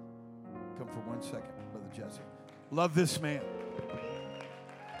 Come for 1 second, Brother Jesse. Love this man.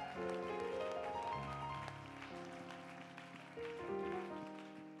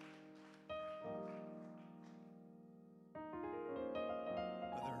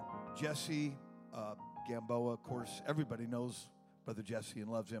 Jesse Gamboa, of course, everybody knows Brother Jesse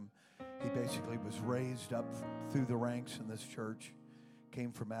and loves him. He basically was raised up through the ranks in this church,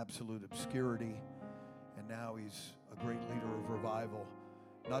 came from absolute obscurity, and now he's a great leader of revival,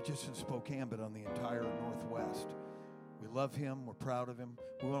 not just in Spokane, but on the entire Northwest. We love him. We're proud of him.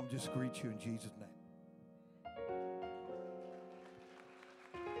 We want to just greet you in Jesus' name.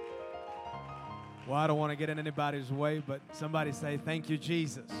 Well, I don't want to get in anybody's way, but somebody say, thank you,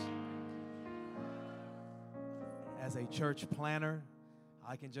 Jesus. As a church planner,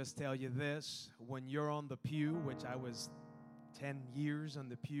 I can just tell you this. When you're on the pew, which I was 10 years on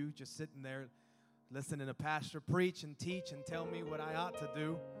the pew, just sitting there listening to pastor preach and teach and tell me what I ought to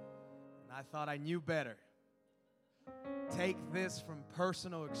do, and I thought I knew better. Take this from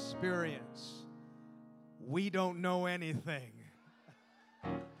personal experience. We don't know anything.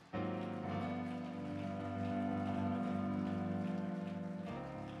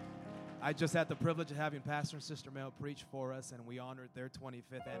 I just had the privilege of having Pastor and Sister Mel preach for us, and we honored their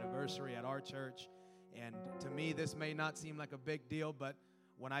 25th anniversary at our church. And to me, this may not seem like a big deal, but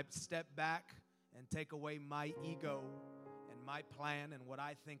when I step back and take away my ego and my plan and what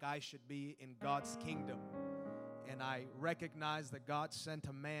I think I should be in God's kingdom, and I recognize that God sent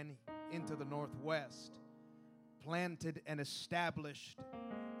a man into the Northwest, planted and established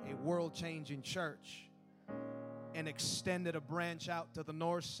a world-changing church, and extended a branch out to the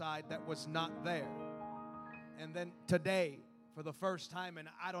north side that was not there. And then today, for the first time, and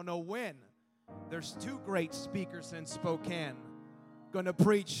I don't know when, there's two great speakers in Spokane going to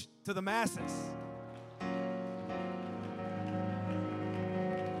preach to the masses.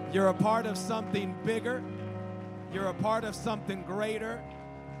 You're a part of something bigger. You're a part of something greater.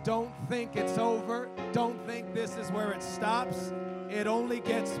 Don't think it's over. Don't think this is where it stops. It only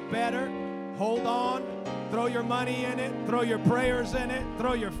gets better. Hold on. Throw your money in it. Throw your prayers in it.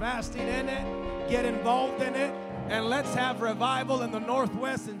 Throw your fasting in it. Get involved in it. And let's have revival in the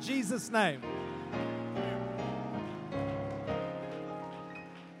Northwest in Jesus' name. Do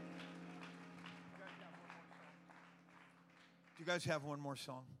you guys have one more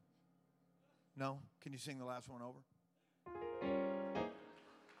song? No? Can you sing the last one over?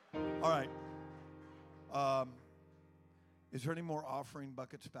 All right. Is there any more offering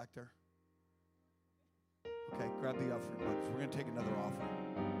buckets back there? Okay, grab the offering buckets. We're going to take another offering.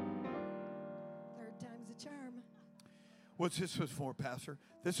 Third time's a charm. What's this was for, Pastor?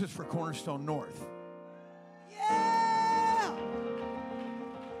 This is for Cornerstone North. Yeah!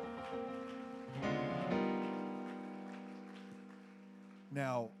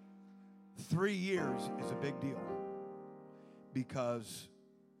 Now, 3 years is a big deal because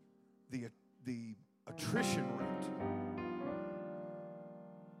the attrition rate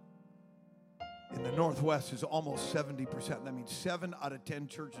in the Northwest is almost 70%. That means 7 out of 10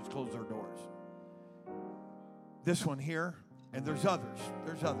 churches close their doors. This one here, and there's others.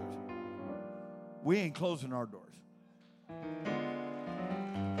 There's others. We ain't closing our doors.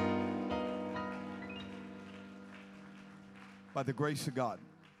 By the grace of God.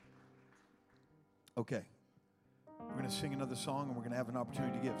 Okay. We're going to sing another song, and we're going to have an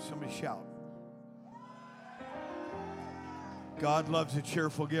opportunity to give. Somebody shout. God loves a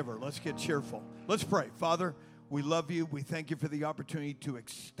cheerful giver. Let's get cheerful. Let's pray. Father, we love you. We thank you for the opportunity to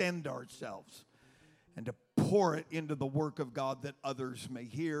extend ourselves and to pour it into the work of God that others may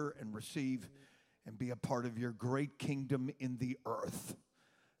hear and receive and be a part of your great kingdom in the earth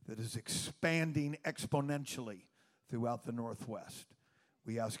that is expanding exponentially throughout the Northwest.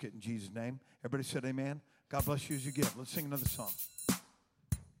 We ask it in Jesus' name. Everybody said amen. God bless you as you give. Let's sing another song.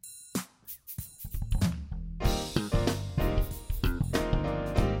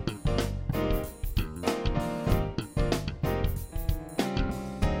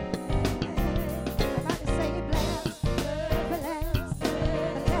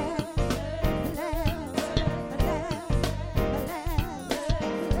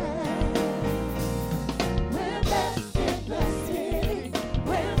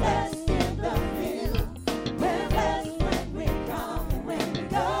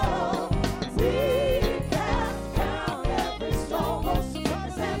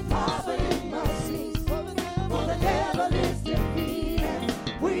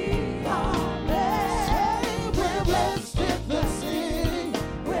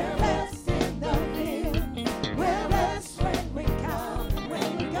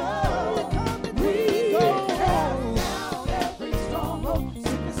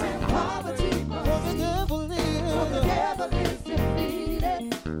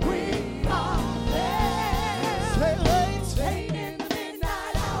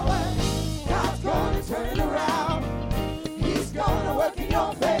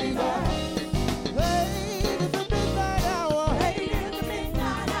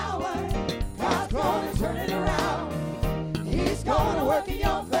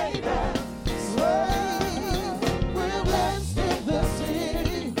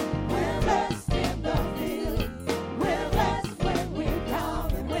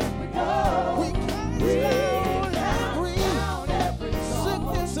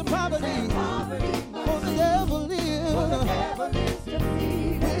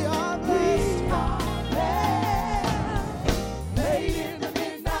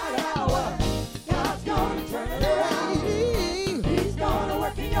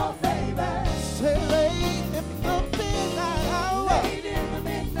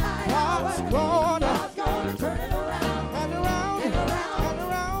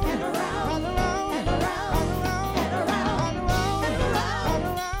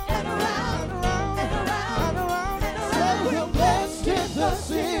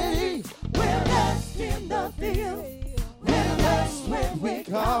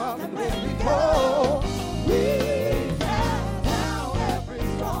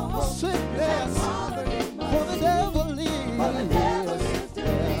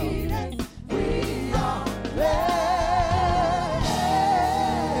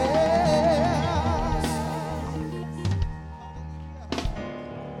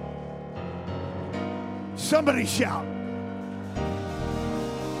 Somebody shout.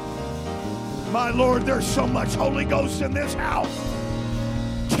 My Lord, there's so much Holy Ghost in this house.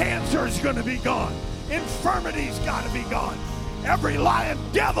 Cancer's going to be gone. Infirmity's got to be gone. Every lying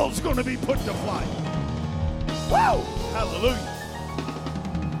devil's going to be put to flight. Woo! Hallelujah.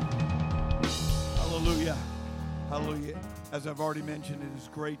 Hallelujah. Hallelujah. As I've already mentioned, it is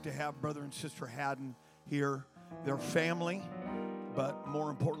great to have Brother and Sister Haddon here. They're family, but more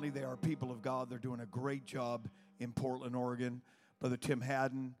importantly, they are people of God. They're doing a great job in Portland, Oregon. Brother Tim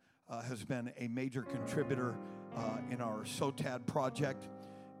Haddon has been a major contributor in our SOTAD project,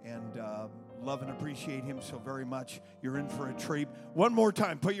 and love and appreciate him so very much. You're in for a treat. One more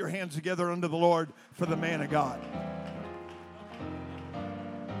time, put your hands together unto the Lord for the man of God.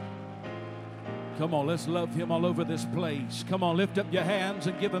 Come on, let's love him all over this place. Come on, lift up your hands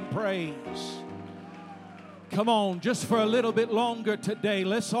and give him praise. Come on, just for a little bit longer today,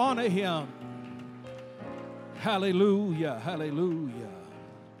 let's honor him. Hallelujah, hallelujah.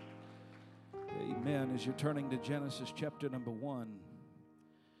 Amen. As you're turning to Genesis chapter number 1,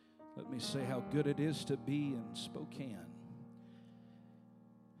 let me say how good it is to be in Spokane.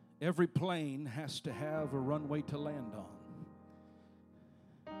 Every plane has to have a runway to land on.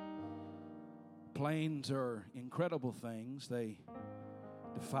 Planes are incredible things. They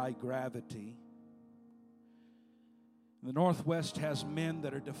defy gravity. The Northwest has men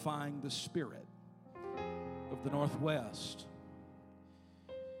that are defying the spirit of the Northwest.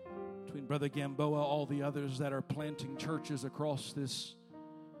 Between Brother Gamboa, all the others that are planting churches across this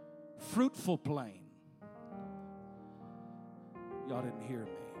fruitful plain. Y'all didn't hear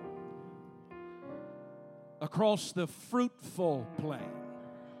me. Across the fruitful plain.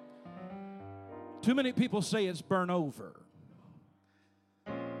 Too many people say it's burnt over.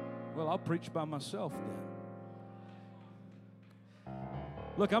 Well, I'll preach by myself then.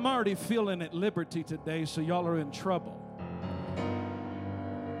 Look, I'm already feeling at liberty today, so y'all are in trouble.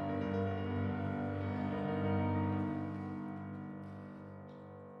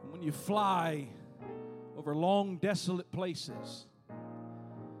 When you fly over long, desolate places,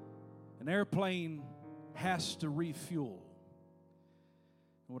 an airplane has to refuel.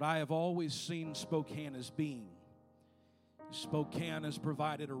 What I have always seen Spokane as being, Spokane has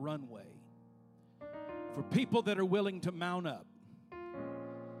provided a runway for people that are willing to mount up,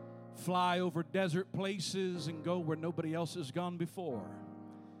 fly over desert places and go where nobody else has gone before.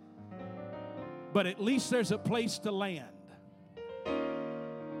 But at least there's a place to land.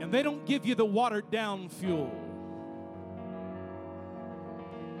 And they don't give you the watered down fuel.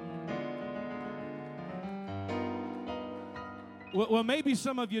 Well, maybe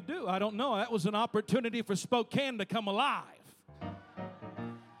some of you do. I don't know. That was an opportunity for Spokane to come alive.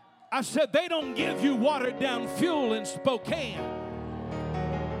 I said they don't give you watered down fuel in Spokane.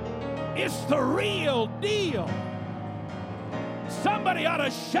 It's the real deal. Somebody ought to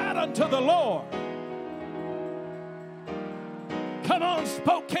shout unto the Lord. Come on,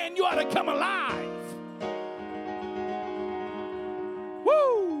 Spokane, you ought to come alive.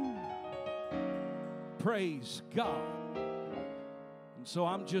 Woo! Praise God. And so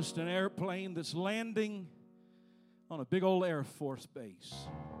I'm just an airplane that's landing on a big old Air Force base.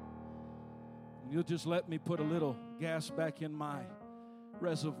 And you'll just let me put a little gas back in my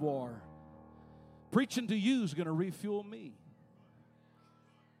reservoir. Preaching to you is going to refuel me.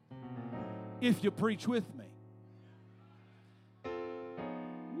 If you preach with me.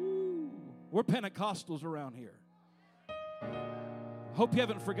 Woo. We're Pentecostals around here. Hope you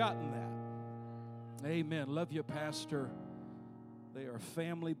haven't forgotten that. Amen. Love you, Pastor. They are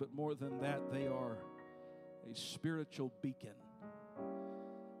family, but more than that, they are a spiritual beacon.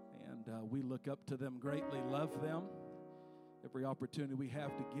 And we look up to them greatly, love them. Every opportunity we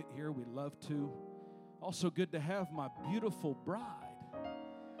have to get here, we love to. Also good to have my beautiful bride.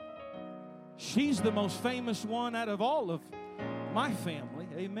 She's the most famous one out of all of my family.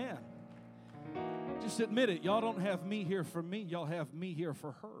 Amen. Just admit it. Y'all don't have me here for me. Y'all have me here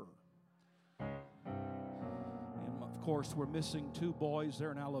for her. Of course, we're missing 2 boys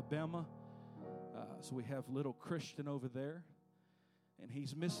there in Alabama. So we have little Christian over there. And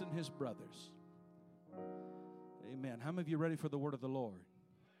he's missing his brothers. Amen. How many of you ready for the word of the Lord?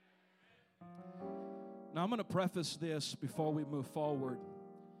 Now, I'm going to preface this before we move forward.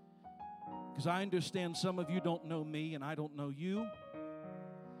 Because I understand some of you don't know me and I don't know you.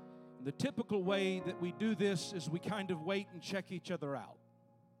 And the typical way that we do this is we kind of wait and check each other out.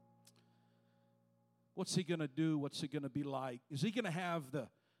 What's he going to do? What's he going to be like? Is he going to have the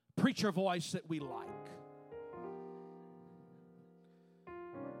preacher voice that we like?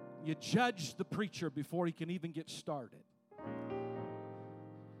 You judge the preacher before he can even get started.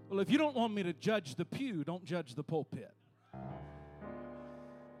 Well, if you don't want me to judge the pew, don't judge the pulpit.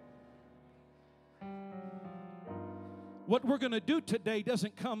 What we're going to do today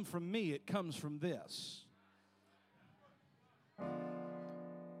doesn't come from me, it comes from this.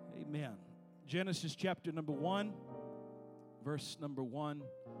 Amen. Genesis chapter number 1, verse number 1.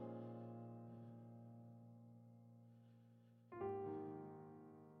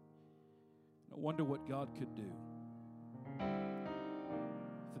 I wonder what God could do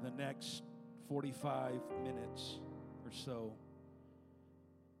for the next 45 minutes or so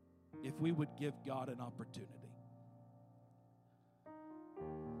if we would give God an opportunity.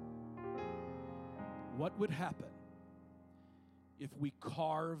 What would happen if we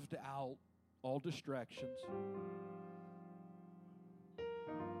carved out all distractions?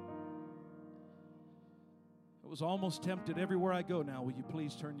 I was almost tempted everywhere I go now. Will you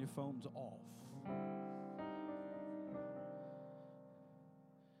please turn your phones off?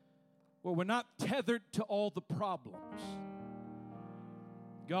 Well, we're not tethered to all the problems.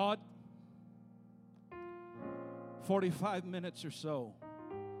 God, 45 minutes or so,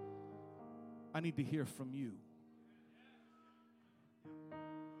 I need to hear from you.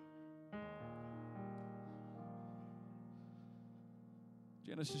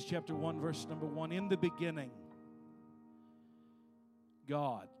 Genesis chapter 1, verse number 1. In the beginning,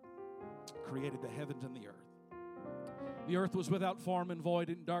 God created the heavens and the earth. The earth was without form and void,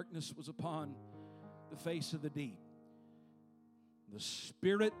 and darkness was upon the face of the deep. The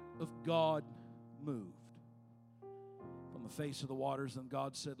Spirit of God moved from the face of the waters, and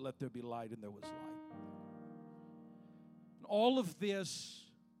God said, "Let there be light," and there was light. And all of this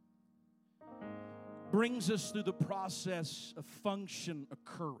brings us through the process of function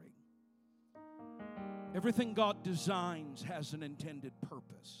occurring. Everything God designs has an intended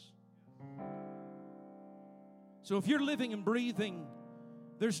purpose. So if you're living and breathing,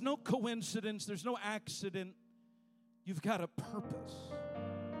 there's no coincidence, there's no accident. You've got a purpose.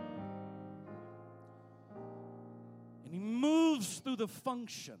 And He moves through the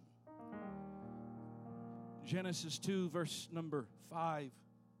function. Genesis 2, verse number 5.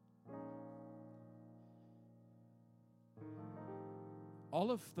 All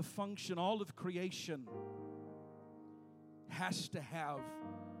of the function, all of creation has to have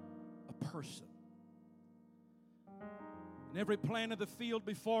a person. And every plant of the field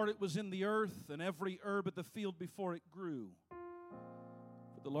before it was in the earth, and every herb of the field before it grew.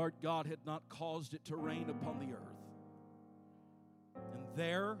 For the Lord God had not caused it to rain upon the earth. And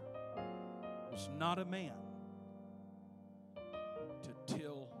there was not a man to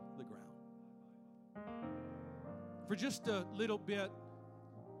till the ground. For just a little bit,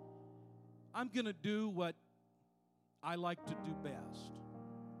 I'm going to do what I like to do best.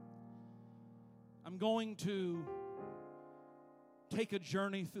 I'm going to take a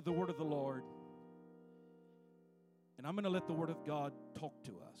journey through the Word of the Lord, and I'm going to let the Word of God talk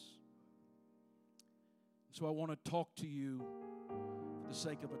to us. So I want to talk to you for the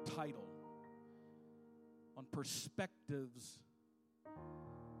sake of a title on perspectives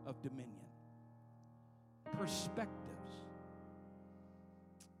of dominion. Perspectives.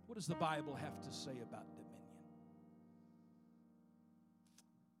 What does the Bible have to say about dominion?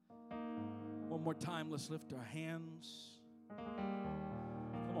 One more time, let's lift our hands.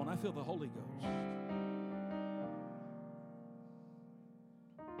 Come on, I feel the Holy Ghost.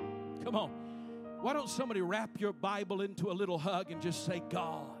 Come on. Why don't somebody wrap your Bible into a little hug and just say,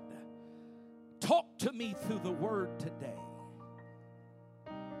 "God, talk to me through the Word today."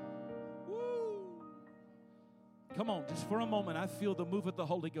 Come on, just for a moment, I feel the move of the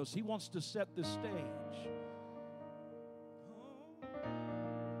Holy Ghost. He wants to set the stage.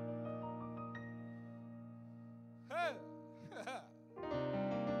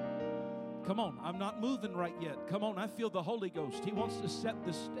 Come on, I'm not moving right yet. Come on, I feel the Holy Ghost. He wants to set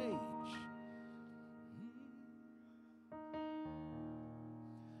the stage.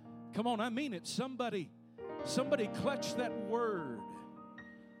 Come on, I mean it. Somebody clutch that word.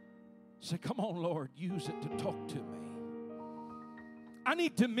 Say, "Come on, Lord, use it to talk to me. I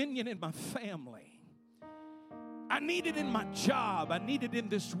need dominion in my family. I need it in my job. I need it in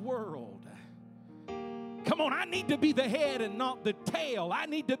this world. Come on, I need to be the head and not the tail. I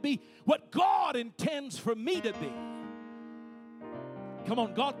need to be what God intends for me to be." Come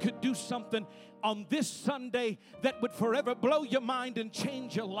on, God could do something on this Sunday that would forever blow your mind and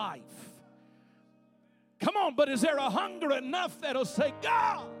change your life. Come on, but is there a hunger enough that'll say,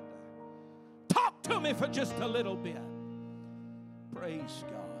 "God, talk to me for just a little bit"? Praise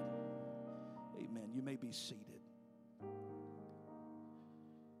God. Amen. You may be seated.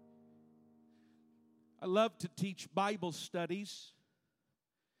 I love to teach Bible studies.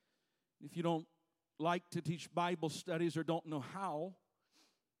 If you don't like to teach Bible studies or don't know how,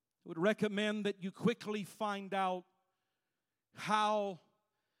 I would recommend that you quickly find out how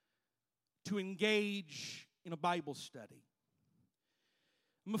to engage in a Bible study.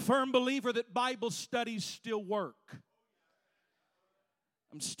 I'm a firm believer that Bible studies still work.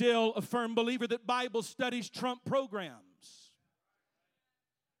 I'm still a firm believer that Bible studies trump programs.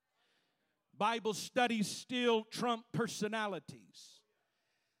 Bible studies still trump personalities.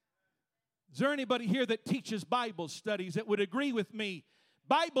 Is there anybody here that teaches Bible studies that would agree with me?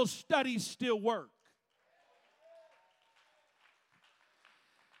 Bible studies still work.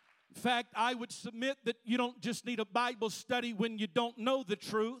 In fact, I would submit that you don't just need a Bible study when you don't know the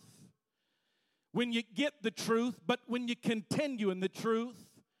truth, when you get the truth, but when you continue in the truth.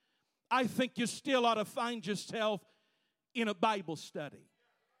 I think you still ought to find yourself in a Bible study.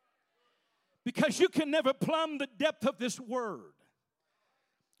 Because you can never plumb the depth of this word.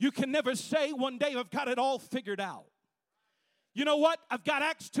 You can never say one day, I've got it all figured out. You know what? I've got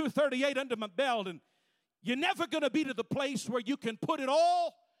Acts 2:38 under my belt, and you're never going to be to the place where you can put it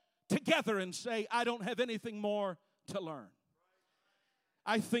all together and say, I don't have anything more to learn.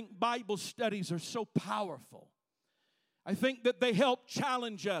 I think Bible studies are so powerful. I think that they help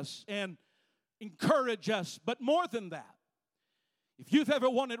challenge us and encourage us, but more than that, if you've ever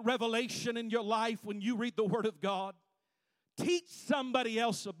wanted revelation in your life when you read the Word of God, teach somebody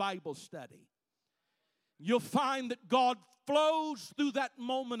else a Bible study. You'll find that God flows through that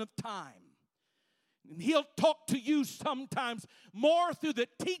moment of time. And He'll talk to you sometimes more through the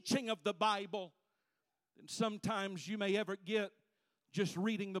teaching of the Bible than sometimes you may ever get just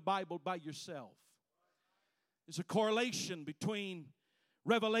reading the Bible by yourself. There's a correlation between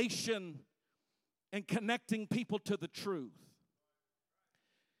revelation and connecting people to the truth.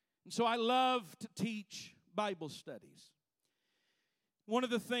 And so I love to teach Bible studies. One of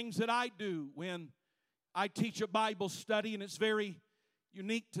the things that I do when I teach a Bible study, and it's very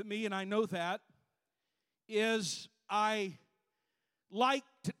unique to me, and I know that, is I like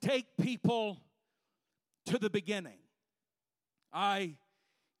to take people to the beginning. I'm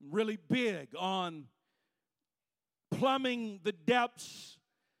really big on plumbing the depths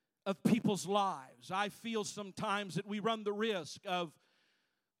of people's lives. I feel sometimes that we run the risk of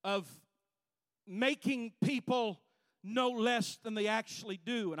making people know less than they actually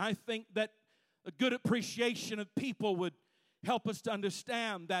do. And I think that a good appreciation of people would help us to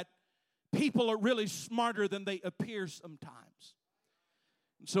understand that people are really smarter than they appear sometimes.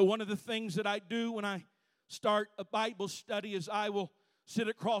 And so one of the things that I do when I start a Bible study is I will sit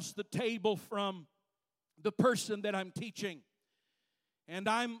across the table from the person that I'm teaching. And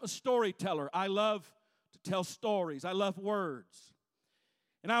I'm a storyteller. I love to tell stories. I love words.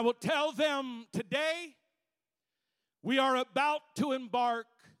 And I will tell them today, we are about to embark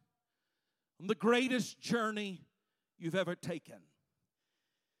on the greatest journey you've ever taken.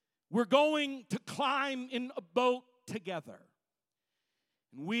 We're going to climb in a boat together.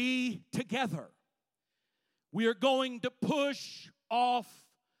 And we together, we are going to push off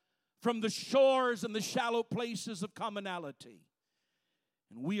from the shores and the shallow places of commonality.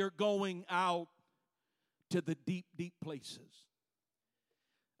 And we are going out to the deep, deep places.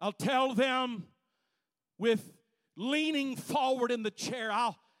 I'll tell them with leaning forward in the chair,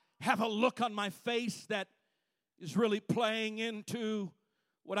 I'll have a look on my face that is really playing into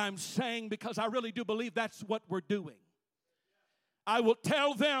what I'm saying, because I really do believe that's what we're doing. I will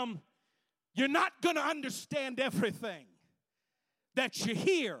tell them, you're not going to understand everything that you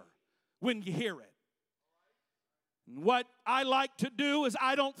hear when you hear it. And what I like to do is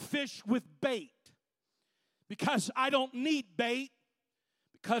I don't fish with bait, because I don't need bait,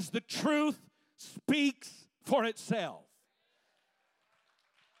 because the truth speaks for itself.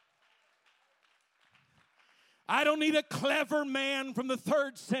 I don't need a clever man from the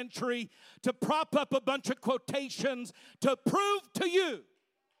 3rd century to prop up a bunch of quotations to prove to you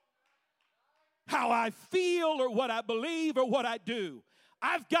how I feel or what I believe or what I do.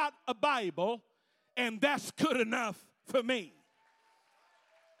 I've got a Bible, and that's good enough for me.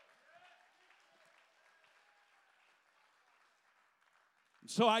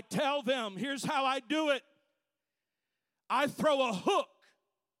 So I tell them, here's how I do it. I throw a hook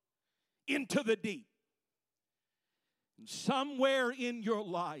into the deep. And somewhere in your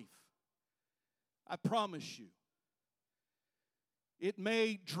life, I promise you, it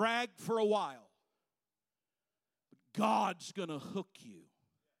may drag for a while, but God's going to hook you.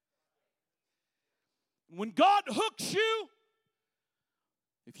 When God hooks you,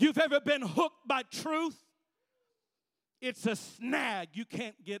 if you've ever been hooked by truth, it's a snag you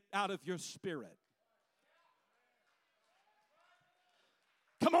can't get out of your spirit.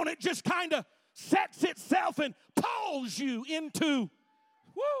 Come on, it just kind of sets itself and pulls you into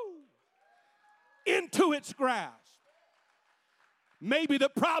its grasp. Maybe the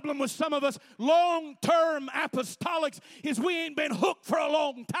problem with some of us long-term apostolics is we ain't been hooked for a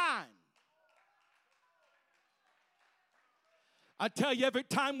long time. I tell you, every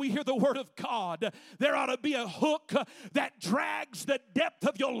time we hear the word of God, there ought to be a hook that drags the depth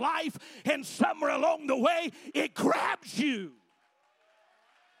of your life, and somewhere along the way, it grabs you,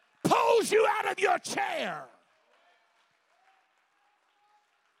 pulls you out of your chair.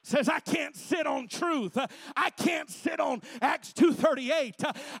 Says, I can't sit on truth. I can't sit on Acts 2:38.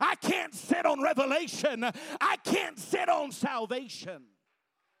 I can't sit on Revelation. I can't sit on salvation.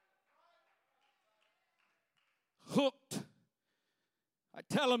 Hooked. I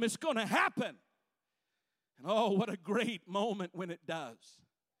tell them it's going to happen. And oh, what a great moment when it does.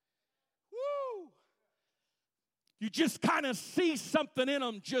 Woo! You just kind of see something in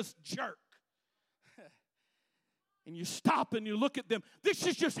them just jerk. And you stop and you look at them. This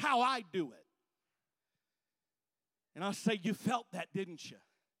is just how I do it. And I say, you felt that, didn't you?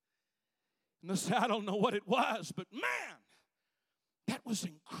 And they say, I don't know what it was, but man, that was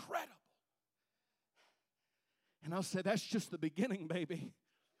incredible. And I'll say, that's just the beginning, baby.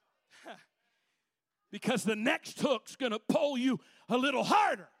 Because the next hook's going to pull you a little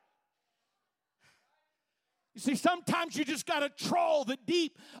harder. You see, sometimes you just got to trawl the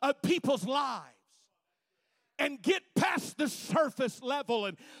deep of people's lives and get past the surface level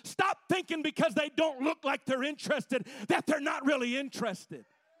and stop thinking because they don't look like they're interested that they're not really interested.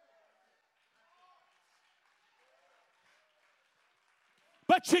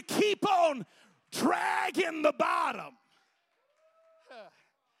 But you keep on dragging the bottom.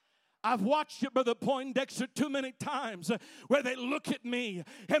 I've watched it, Brother Poindexter, too many times where they look at me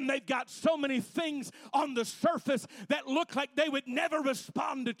and they've got so many things on the surface that look like they would never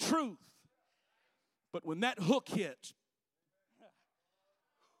respond to truth. But when that hook hits,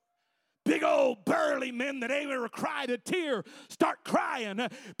 big old burly men that ain't ever cried a tear start crying.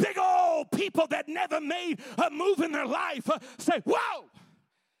 Big old people that never made a move in their life say, whoa,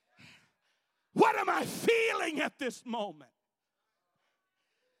 what am I feeling at this moment?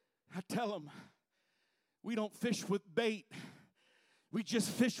 I tell them, we don't fish with bait. We just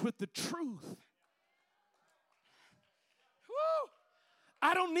fish with the truth. Woo!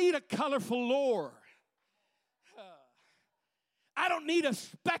 I don't need a colorful lure. I don't need a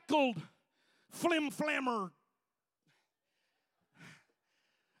speckled flim-flammer.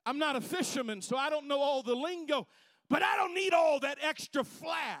 I'm not a fisherman, so I don't know all the lingo, but I don't need all that extra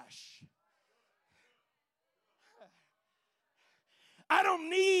flash. I don't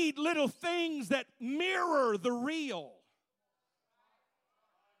need little things that mirror the real.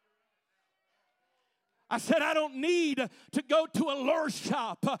 I said, I don't need to go to a lure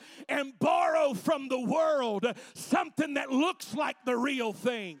shop and borrow from the world something that looks like the real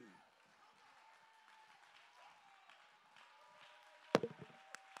thing.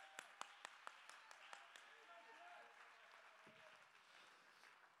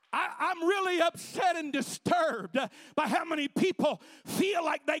 I'm really upset and disturbed by how many people feel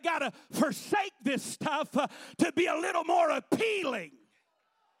like they got to forsake this stuff to be a little more appealing.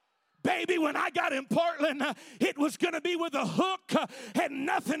 Baby, when I got in Portland, it was going to be with a hook and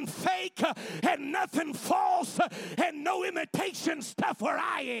nothing fake and nothing false and no imitation stuff where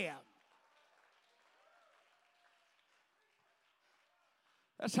I am.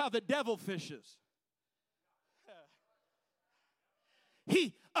 That's how the devil fishes.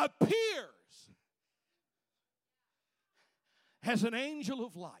 He appears as an angel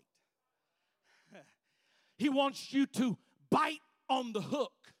of light. He wants you to bite on the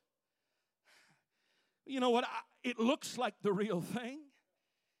hook. You know what? It looks like the real thing.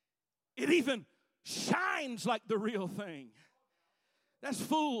 It even shines like the real thing. That's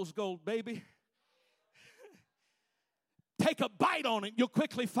fool's gold, baby. Take a bite on it, you'll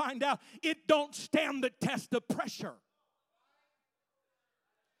quickly find out it don't stand the test of pressure.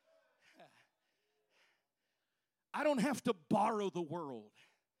 I don't have to borrow the world.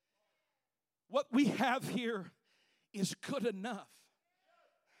 What we have here is good enough.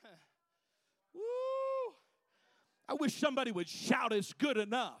 Woo! I wish somebody would shout, it's good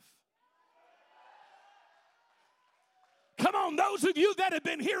enough. Come on, those of you that have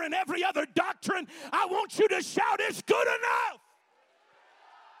been hearing every other doctrine, I want you to shout, it's good enough.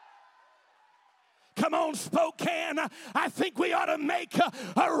 Come on, Spokane. I think we ought to make a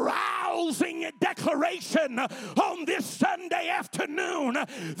rousing declaration on this Sunday afternoon.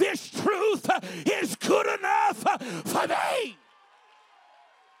 This truth is good enough for me.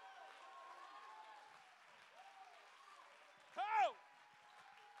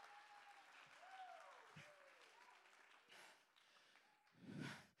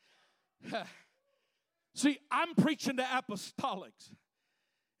 Oh. See, I'm preaching to apostolics.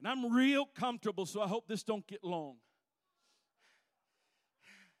 And I'm real comfortable, so I hope this don't get long.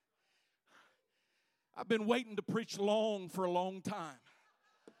 I've been waiting to preach long for a long time.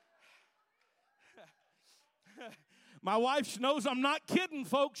 My wife knows I'm not kidding,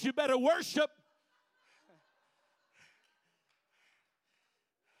 folks. You better worship.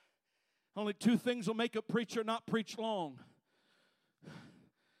 Only two things will make a preacher not preach long. And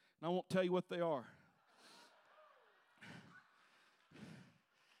I won't tell you what they are.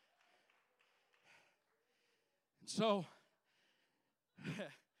 So,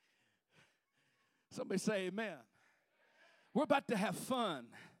 somebody say amen. We're about to have fun,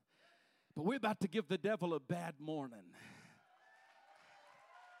 but we're about to give the devil a bad morning.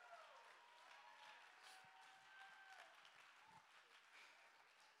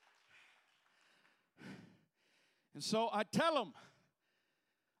 And so I tell them,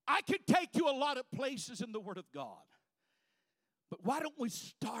 I could take you a lot of places in the Word of God, but why don't we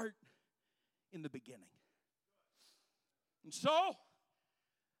start in the beginning? And so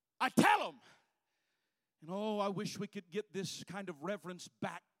I tell them, and oh, I wish we could get this kind of reverence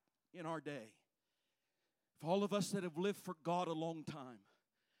back in our day. For all of us that have lived for God a long time,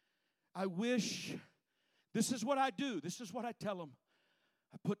 I wish, this is what I do, this is what I tell them.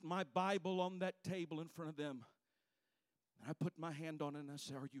 I put my Bible on that table in front of them, and I put my hand on it and I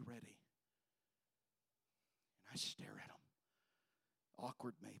say, are you ready? And I stare at them.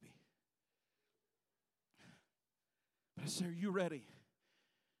 Awkward maybe. But I say, are you ready?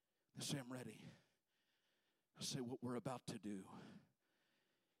 They say, I'm ready. I say, what we're about to do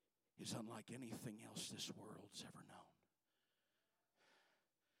is unlike anything else this world's ever known.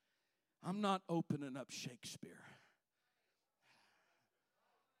 I'm not opening up Shakespeare.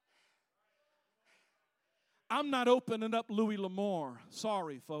 I'm not opening up Louis L'Amour.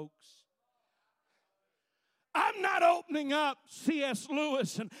 Sorry, folks. I'm not opening up C.S.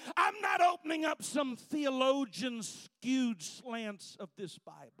 Lewis, and I'm not opening up some theologian's skewed slants of this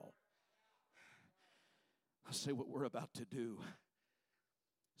Bible. I say what we're about to do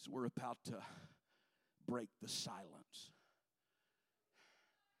is we're about to break the silence.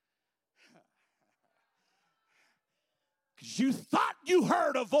 Because you thought you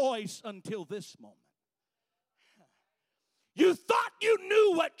heard a voice until this moment. You thought you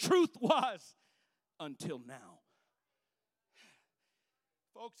knew what truth was until now.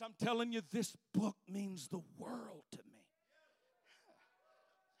 Folks, I'm telling you, this book means the world to me.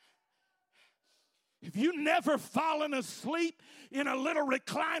 If you've never fallen asleep in a little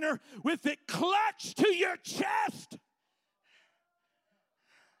recliner with it clutched to your chest,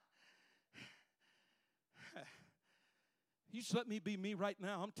 you just let me be me right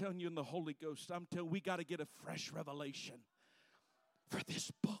now. I'm telling you in the Holy Ghost, I'm telling you, we got to get a fresh revelation for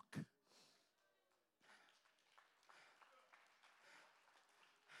this book.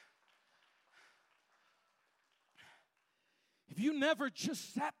 If you never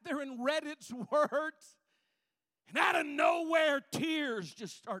just sat there and read its words, and out of nowhere, tears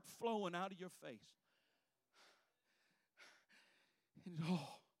just start flowing out of your face. And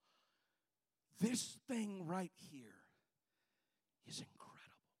oh, this thing right here is incredible.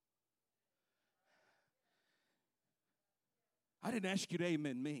 I didn't ask you to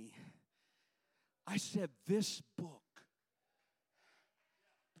amen me. I said this book.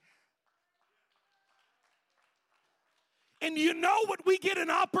 And you know what we get an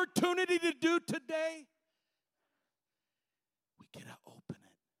opportunity to do today? We get to open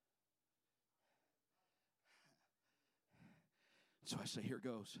it. So I say, here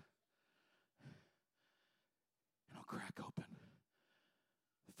goes. And I'll crack open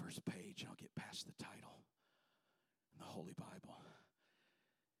the first page, and I'll get past the title in the Holy Bible.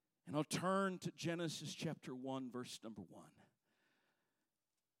 And I'll turn to Genesis chapter 1, verse number 1.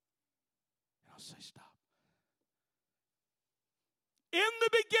 And I'll say, stop. In the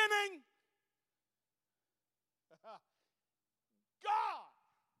beginning, God.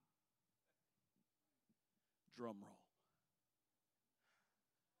 Drum roll.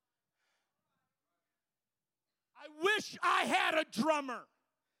 I wish I had a drummer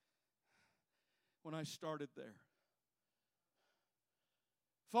when I started there.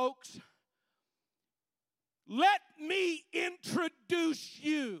 Folks, let me introduce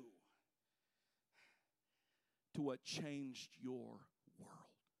you to what changed your world.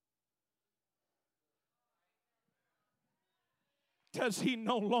 Does he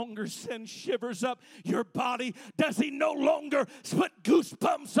no longer send shivers up your body? Does he no longer put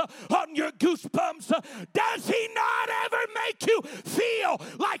goosebumps on your goosebumps? Does he not ever make you feel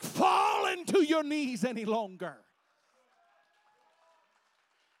like falling to your knees any longer?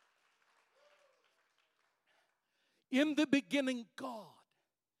 In the beginning, God.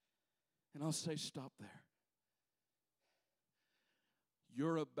 And I'll say, stop there.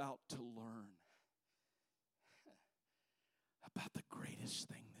 You're about to learn about the greatest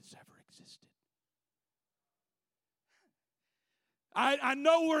thing that's ever existed. I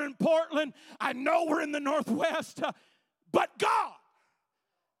know we're in Portland. I know we're in the Northwest. But God,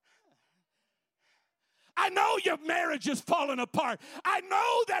 I know your marriage is falling apart. I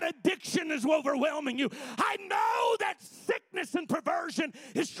know that addiction is overwhelming you. I know that sickness and perversion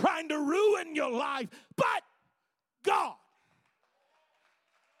is trying to ruin your life. But God,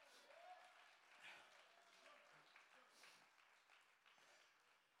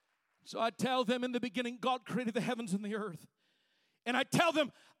 so I tell them in the beginning, God created the heavens and the earth. And I tell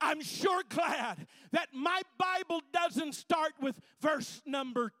them, I'm sure glad that my Bible doesn't start with verse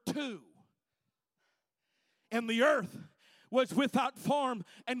number 2. And the earth was without form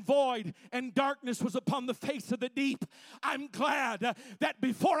and void, and darkness was upon the face of the deep. I'm glad that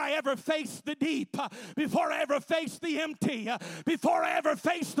before I ever faced the deep, before I ever faced the empty, before I ever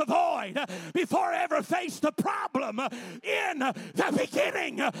faced the void, before I ever faced the problem, in the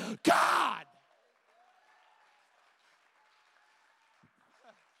beginning, God.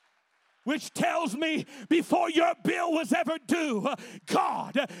 Which tells me before your bill was ever due,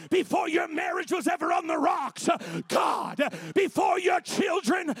 God, before your marriage was ever on the rocks, God, before your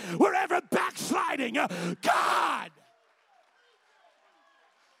children were ever backsliding, God.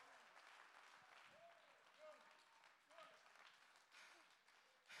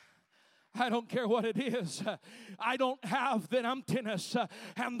 I don't care what it is. I don't have the emptiness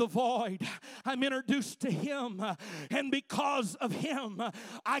and the void. I'm introduced to Him, and because of Him,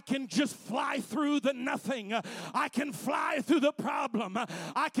 I can just fly through the nothing. I can fly through the problem.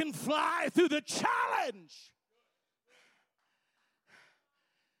 I can fly through the challenge.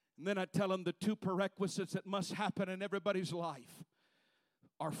 And then I tell them the 2 prerequisites that must happen in everybody's life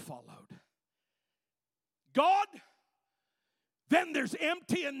are followed. God, then there's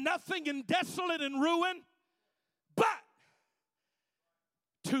empty and nothing and desolate and ruin. But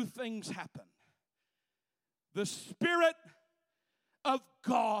 2 things happen. The Spirit of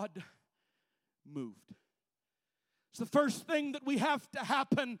God moved. It's the first thing that we have to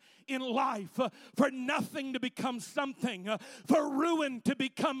happen in life for nothing to become something, for ruin to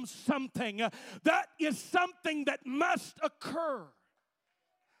become something. That is something that must occur.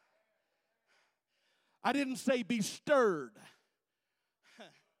 I didn't say be stirred.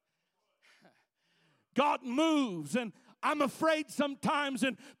 God moves, and I'm afraid sometimes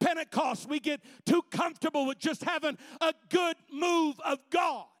in Pentecost we get too comfortable with just having a good move of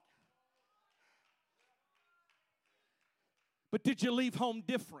God. But did you leave home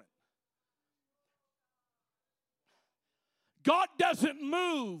different? God doesn't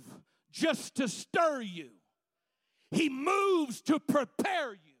move just to stir you. He moves to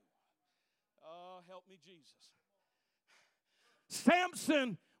prepare you. Oh, help me, Jesus.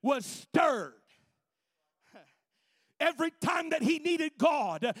 Samson was stirred. Every time that he needed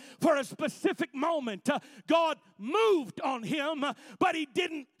God for a specific moment, God moved on him, but He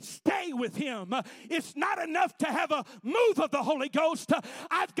didn't stay with him. It's not enough to have a move of the Holy Ghost.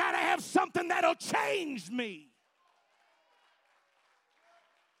 I've got to have something that'll change me.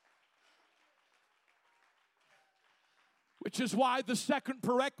 Which is why the second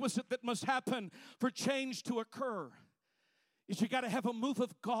prerequisite that must happen for change to occur is you got to have a move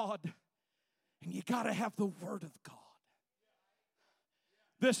of God, and you got to have the Word of God.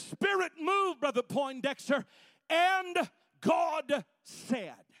 The Spirit moved, Brother Poindexter, and God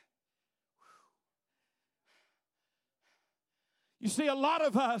said. You see, a lot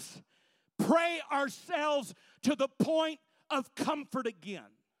of us pray ourselves to the point of comfort again.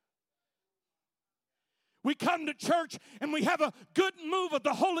 We come to church and we have a good move of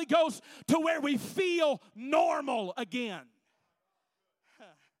the Holy Ghost to where we feel normal again.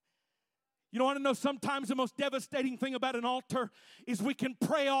 You want to know sometimes the most devastating thing about an altar is we can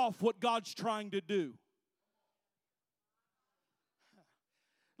pray off what God's trying to do.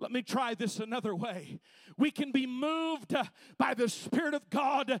 Let me try this another way. We can be moved by the Spirit of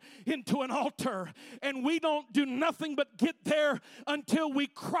God into an altar, and we don't do nothing but get there until we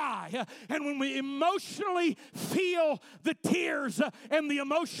cry. And when we emotionally feel the tears and the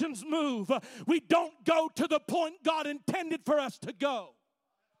emotions move, we don't go to the point God intended for us to go.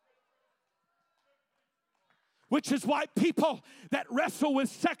 Which is why people that wrestle with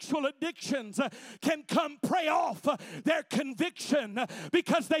sexual addictions can come pray off their conviction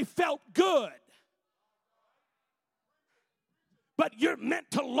because they felt good. But you're meant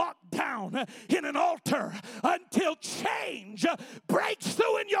to lock down in an altar until change breaks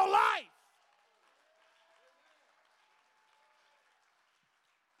through in your life.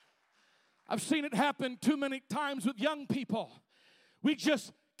 I've seen it happen too many times with young people. We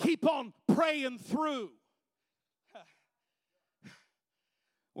just keep on praying through.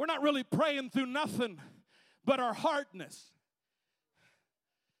 we're not really praying through nothing but our hardness.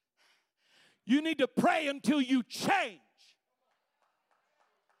 You need to pray until you change.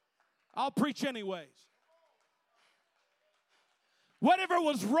 I'll preach anyways. Whatever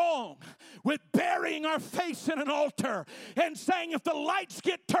was wrong with burying our face in an altar and saying, if the lights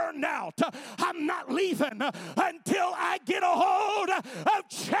get turned out, I'm not leaving until I get a hold of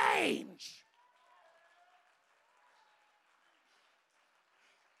change.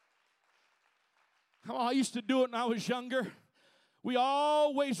 Come on, I used to do it when I was younger. We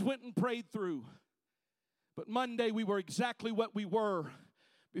always went and prayed through. But Monday we were exactly what we were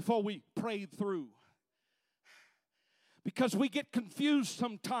before we prayed through. Because we get confused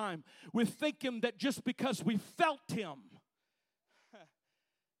sometime with thinking that just because we felt Him,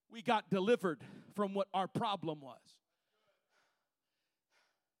 we got delivered from what our problem was.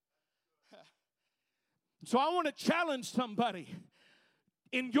 So I want to challenge somebody.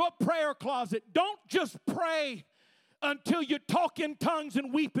 In your prayer closet, don't just pray until you talk in tongues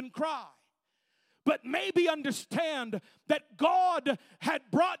and weep and cry. But maybe understand that God had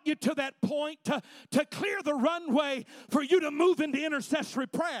brought you to that point to clear the runway for you to move into intercessory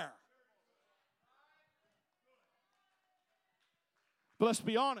prayer. But let's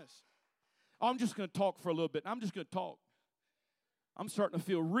be honest. I'm just going to talk for a little bit. I'm just going to talk. I'm starting to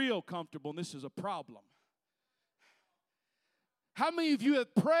feel real comfortable, and this is a problem. How many of you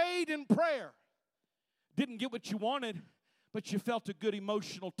have prayed in prayer, didn't get what you wanted, but you felt a good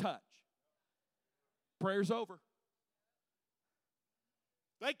emotional touch? Prayer's over.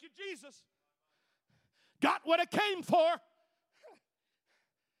 Thank you, Jesus. Got what I came for.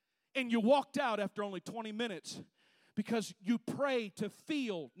 And you walked out after only 20 minutes because you pray to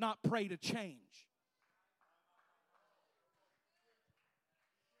feel, not pray to change.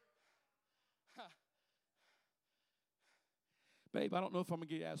 Babe, I don't know if I'm going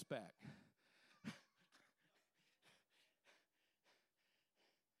to get asked back.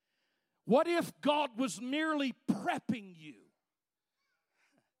 What if God was merely prepping you?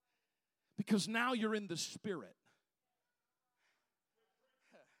 Because now you're in the Spirit.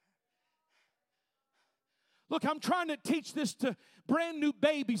 Look, I'm trying to teach this to brand new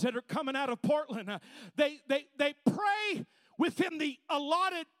babies that are coming out of Portland. They pray within the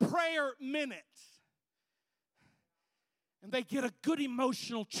allotted prayer minutes. And they get a good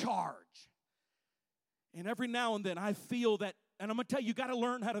emotional charge. And every now and then I feel that, and I'm going to tell you, you got to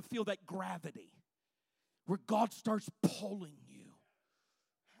learn how to feel that gravity where God starts pulling you.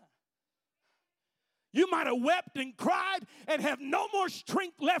 You might have wept and cried and have no more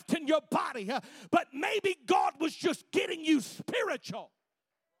strength left in your body, but maybe God was just getting you spiritual.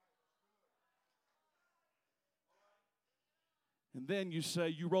 And then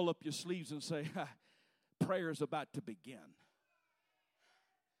you roll up your sleeves and say, prayer is about to begin.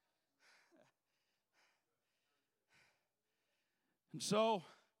 And so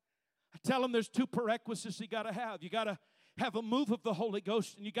I tell them there's two prerequisites you got to have. You got to have a move of the Holy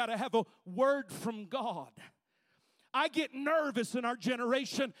Ghost, and you got to have a word from God. I get nervous in our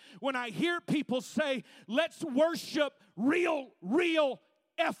generation when I hear people say, let's worship real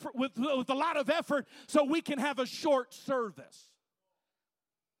effort with a lot of effort so we can have a short service.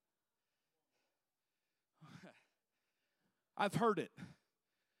 I've heard it.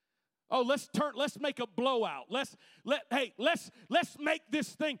 Oh, let's make a blowout. Let's make this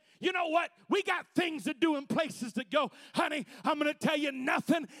thing. You know what? We got things to do and places to go. Honey, I'm going to tell you,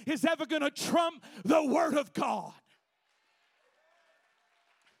 nothing is ever going to trump the Word of God.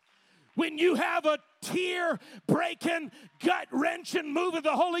 When you have a tear-breaking, gut-wrenching move of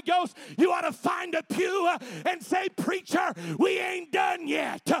the Holy Ghost, you ought to find a pew and say, preacher, we ain't done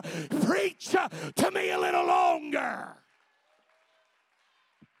yet. Preach to me a little longer.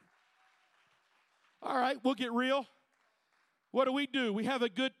 All right, we'll get real. What do? We have a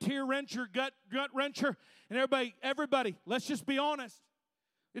good tear wrencher, gut wrencher, and everybody, let's just be honest.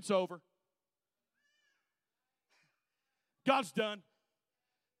 It's over. God's done.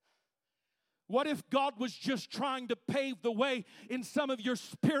 What if God was just trying to pave the way in some of your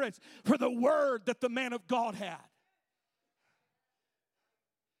spirits for the word that the man of God had?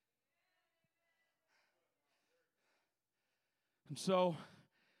 And so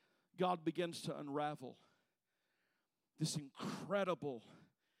God begins to unravel this incredible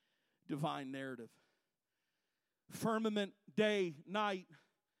divine narrative. Firmament, day, night,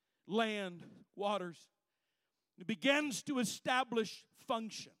 land, waters. It begins to establish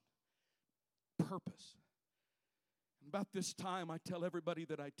function, purpose. And about this time, I tell everybody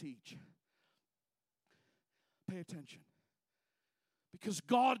that I teach, pay attention. Because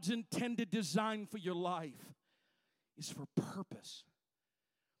God's intended design for your life is for purpose.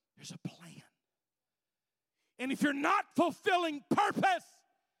 There's a plan. And if you're not fulfilling purpose,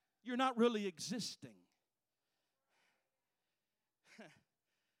 you're not really existing.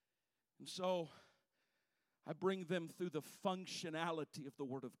 And so I bring them through the functionality of the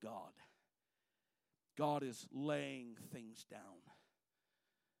Word of God. God is laying things down.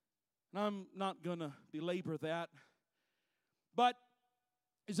 And I'm not going to belabor that. But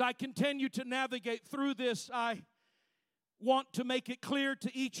as I continue to navigate through this, I want to make it clear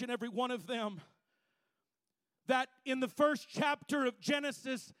to each and every one of them that in the first chapter of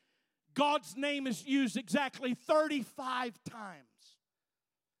Genesis, God's name is used exactly 35 times.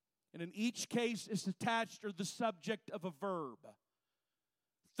 And in each case, it's attached or the subject of a verb.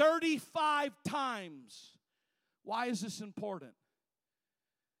 35 times. Why is this important?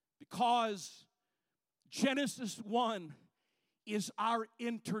 Because Genesis 1 is our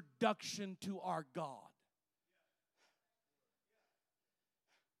introduction to our God.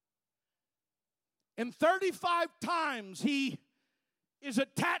 And 35 times he is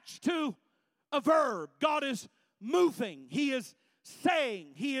attached to a verb. God is moving. He is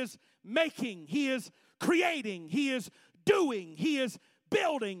saying. He is making. He is creating. He is doing. He is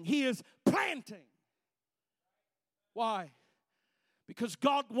building. He is planting. Why? Because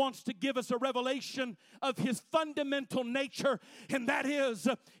God wants to give us a revelation of His fundamental nature, and that is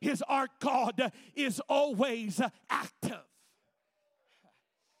our God is always active.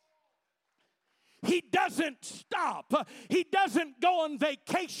 He doesn't stop. He doesn't go on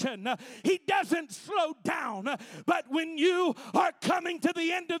vacation. He doesn't slow down. But when you are coming to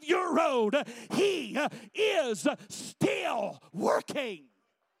the end of your road, He is still working.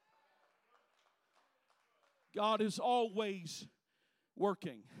 God is always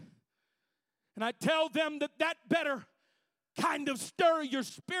working. And I tell them that better kind of stir your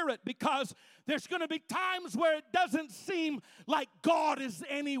spirit, because there's going to be times where it doesn't seem like God is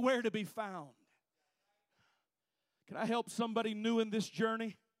anywhere to be found. Can I help somebody new in this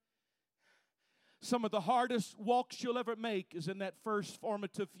journey? Some of the hardest walks you'll ever make is in that first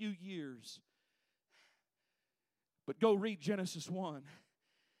formative few years. But go read Genesis 1.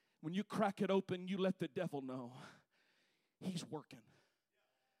 When you crack it open, you let the devil know he's working.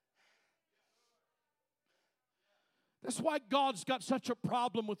 That's why God's got such a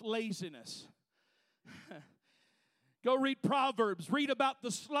problem with laziness. Go read Proverbs. Read about the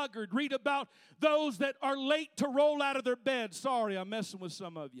sluggard. Read about those that are late to roll out of their bed. Sorry, I'm messing with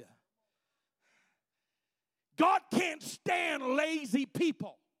some of you. God can't stand lazy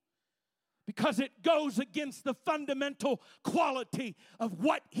people because it goes against the fundamental quality of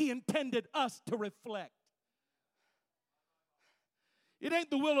what He intended us to reflect. It ain't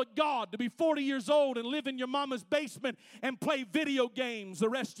the will of God to be 40 years old and live in your mama's basement and play video games the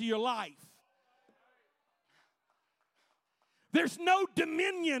rest of your life. There's no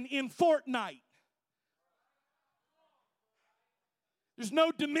dominion in Fortnite. There's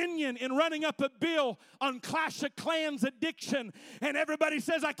no dominion in running up a bill on Clash of Clans addiction, and everybody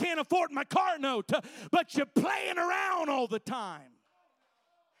says, I can't afford my car note, but you're playing around all the time.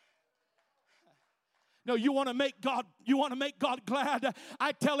 No, you want to make God glad.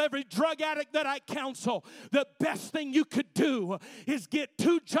 I tell every drug addict that I counsel, the best thing you could do is get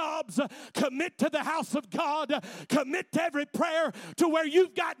 2 jobs, commit to the house of God, commit to every prayer to where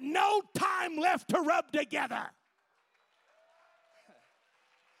you've got no time left to rub together.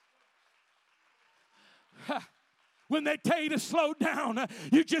 When they tell you to slow down,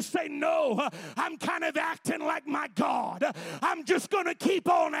 you just say, no, I'm kind of acting like my God. I'm just going to keep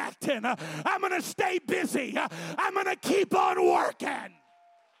on acting. I'm going to stay busy. I'm going to keep on working.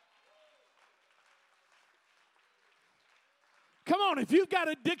 Come on, if you've got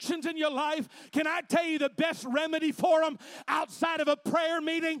addictions in your life, can I tell you the best remedy for them outside of a prayer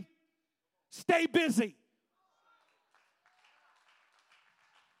meeting? Stay busy.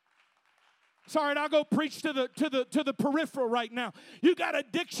 Sorry, I'll go preach to the peripheral right now. You got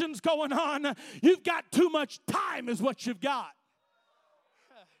addictions going on. You've got too much time is what you've got.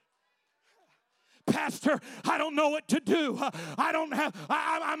 Pastor, I don't know what to do.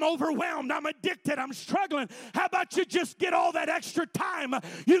 I'm overwhelmed. I'm addicted. I'm struggling. How about you just get all that extra time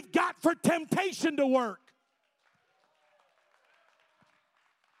you've got for temptation to work?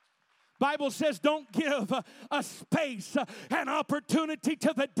 Bible says don't give a space, an opportunity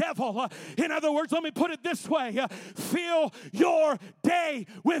to the devil. In other words, let me put it this way. Fill your day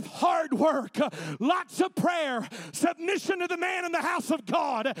with hard work, lots of prayer, submission to the man in the house of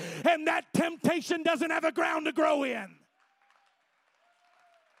God, and that temptation doesn't have a ground to grow in.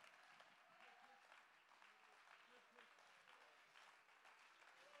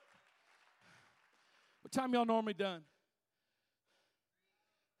 What time y'all normally done?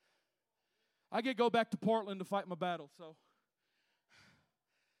 I get to go back to Portland to fight my battle, so.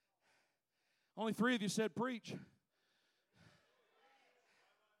 Only 3 of you said preach.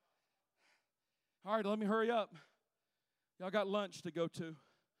 All right, let me hurry up. Y'all got lunch to go to.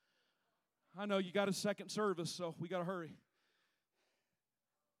 I know you got a second service, so we got to hurry.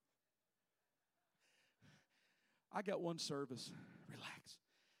 I got one service. Relax.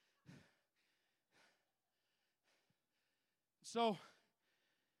 So,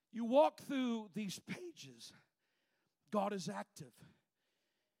 you walk through these pages. God is active.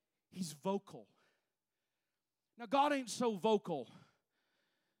 He's vocal. Now, God ain't so vocal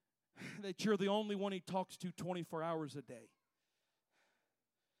that you're the only one He talks to 24 hours a day.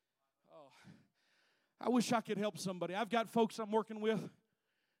 Oh, I wish I could help somebody. I've got folks I'm working with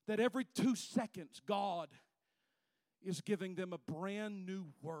that every 2 seconds, God is giving them a brand new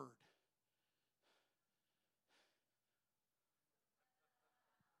word.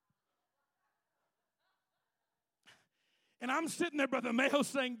 And I'm sitting there, Brother Mayo,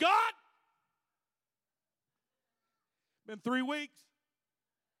 saying, God, been 3 weeks.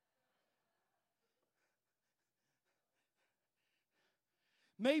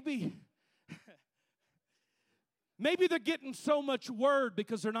 Maybe they're getting so much word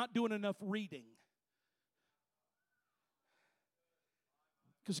because they're not doing enough reading.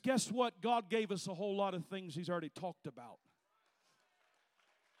 Because guess what? God gave us a whole lot of things He's already talked about.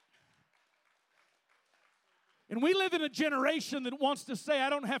 And we live in a generation that wants to say, I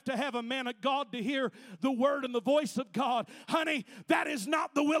don't have to have a man of God to hear the word and the voice of God. Honey, that is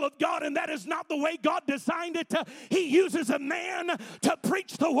not the will of God, and that is not the way God designed it. He uses a man to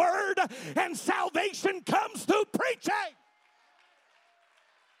preach the word, and salvation comes through preaching.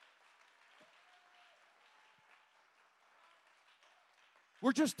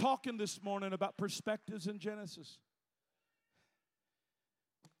 We're just talking this morning about perspectives in Genesis.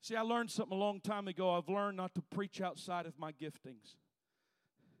 See, I learned something a long time ago. I've learned not to preach outside of my giftings.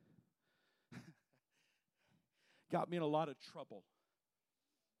 Got me in a lot of trouble.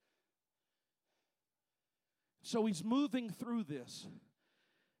 So he's moving through this.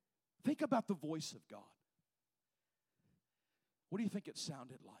 Think about the voice of God. What do you think it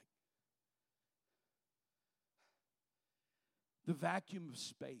sounded like? The vacuum of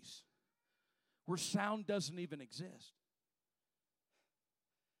space, where sound doesn't even exist.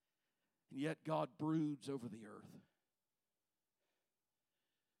 And yet God broods over the earth,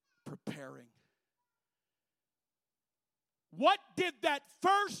 preparing. What did that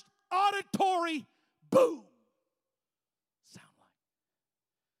first auditory boom sound like?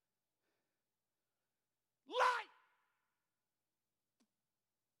 Light!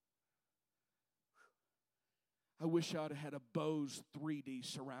 I wish I'd have had a Bose 3D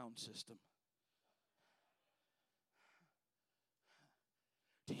surround system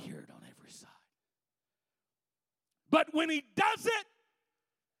to hear it on every side. But when He does it,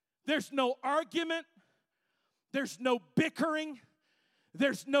 there's no argument, there's no bickering,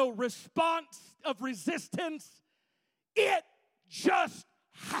 there's no response of resistance. It just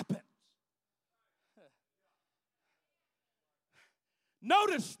happens.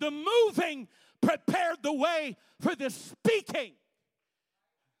 Notice the moving prepared the way for the speaking.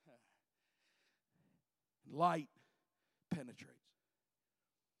 Light penetrates.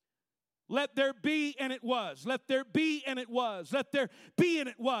 Let there be, and it was. Let there be, and it was. Let there be, and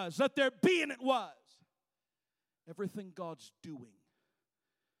it was. Let there be, and it was. Everything God's doing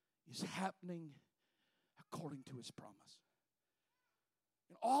is happening according to His promise.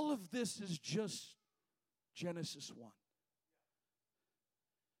 And all of this is just Genesis 1.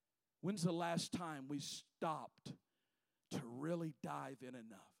 When's the last time we stopped to really dive in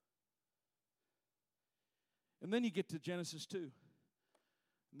enough? And then you get to Genesis 2.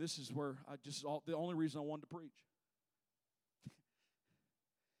 And this is where the only reason I wanted to preach.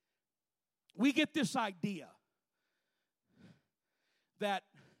 We get this idea that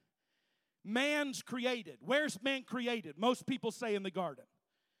man's created. Where's man created? Most people say in the garden.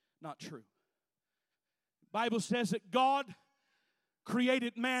 Not true. The Bible says that God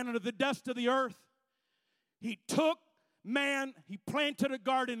created man out of the dust of the earth. He took man, He planted a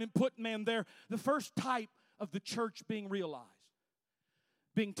garden and put man there. The first type of the church being realized.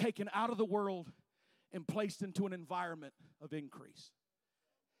 Being taken out of the world and placed into an environment of increase.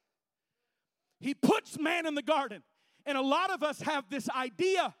 He puts man in the garden. And a lot of us have this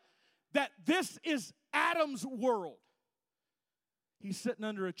idea that this is Adam's world. He's sitting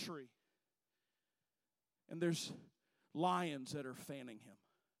under a tree. And there's lions that are fanning him.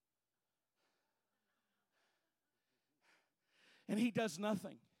 And he does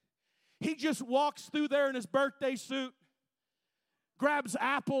nothing. He just walks through there in his birthday suit, grabs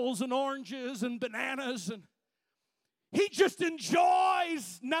apples and oranges and bananas, and he just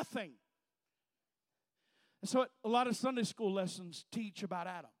enjoys nothing. And so a lot of Sunday school lessons teach about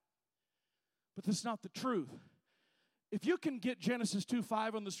Adam. But that's not the truth. If you can get Genesis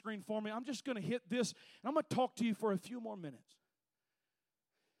 2:5 on the screen for me, I'm just going to hit this, and I'm going to talk to you for a few more minutes.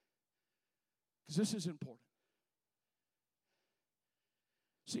 Because this is important.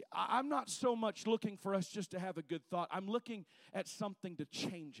 See, I'm not so much looking for us just to have a good thought. I'm looking at something to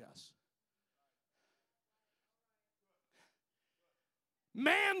change us.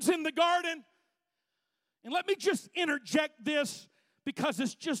 Man's in the garden. And let me just interject this because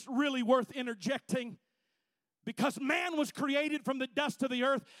it's just really worth interjecting. Because man was created from the dust of the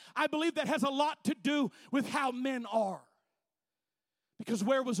earth. I believe that has a lot to do with how men are. Because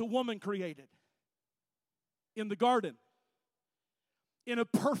where was a woman created? In the garden. In a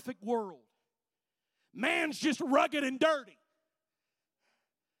perfect world. Man's just rugged and dirty.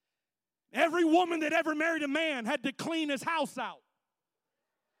 Every woman that ever married a man had to clean his house out.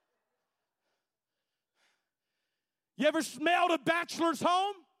 You ever smelled a bachelor's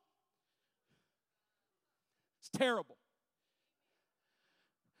home? It's terrible.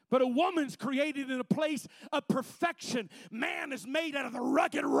 But a woman's created in a place of perfection. Man is made out of the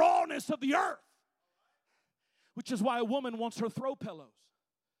rugged rawness of the earth. Which is why a woman wants her throw pillows.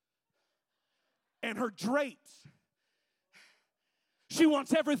 And her drapes. She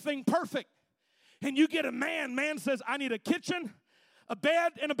wants everything perfect. And you get a man says, I need a kitchen, a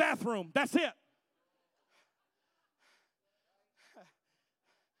bed, and a bathroom. That's it.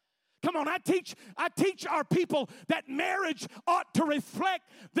 Come on, I teach our people that marriage ought to reflect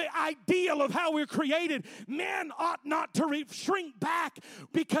the ideal of how we're created. Men ought not to shrink back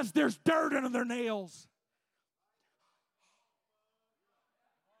because there's dirt under their nails.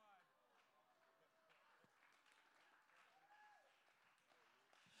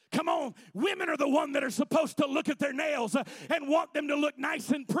 Come on, women are the one that are supposed to look at their nails and want them to look nice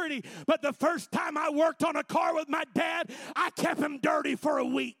and pretty. But the first time I worked on a car with my dad, I kept him dirty for a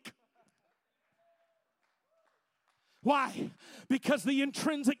week. Why? Because the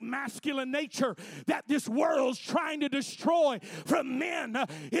intrinsic masculine nature that this world's trying to destroy from men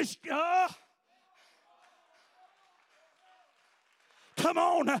is... Come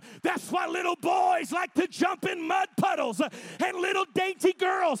on, that's why little boys like to jump in mud puddles and little dainty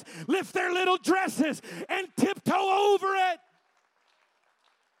girls lift their little dresses and tiptoe over it.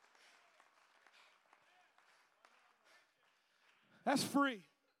 That's free.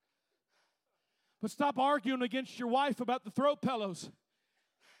 But stop arguing against your wife about the throw pillows.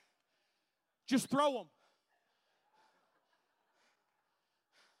 Just throw them.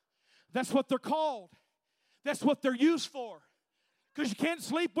 That's what they're called. That's what they're used for. Because you can't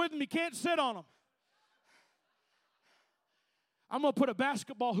sleep with them, you can't sit on them. I'm going to put a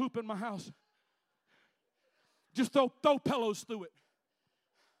basketball hoop in my house. Just throw pillows through it.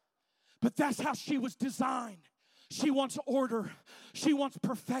 But that's how she was designed. She wants order. She wants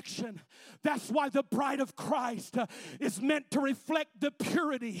perfection. That's why the bride of Christ is meant to reflect the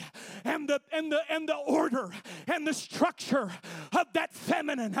purity and the order and the structure of that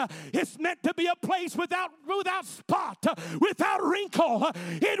feminine. It's meant to be a place without spot, without wrinkle.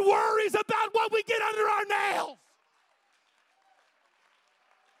 It worries about what we get under our nails.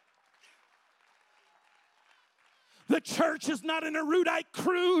 The church is not an erudite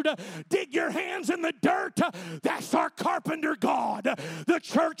crude, dig your hands in the dirt. That's our carpenter God. The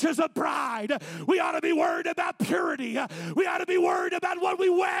church is a bride. We ought to be worried about purity. We ought to be worried about what we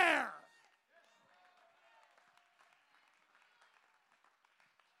wear.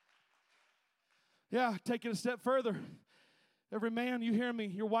 Yeah, take it a step further. Every man, you hear me,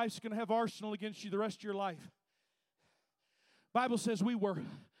 your wife's going to have arsenal against you the rest of your life. Bible says we were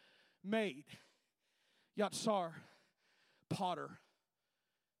made. Yatsar. Potter.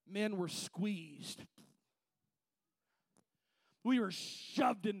 Men were squeezed. We were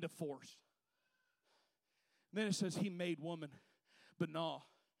shoved into force. Then it says he made woman, Banah,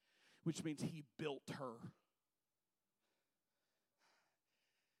 which means he built her.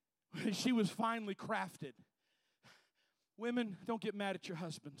 She was finely crafted. Women, don't get mad at your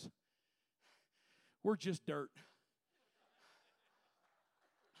husbands. We're just dirt.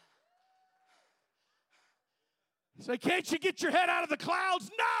 Say, can't you get your head out of the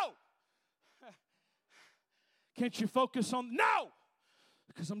clouds? No. Can't you focus on? No.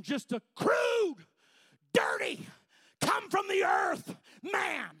 Because I'm just a crude, dirty, come from the earth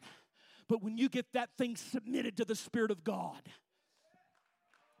man. But when you get that thing submitted to the Spirit of God,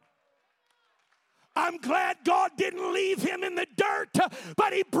 I'm glad God didn't leave him in the dirt,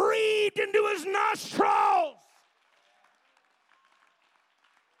 but he breathed into his nostrils.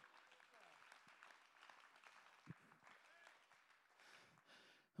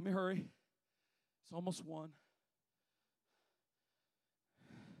 Let me hurry. It's almost 1.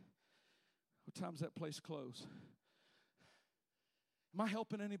 What time's that place close? Am I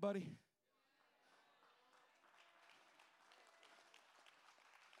helping anybody?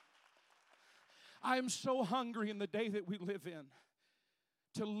 I am so hungry in the day that we live in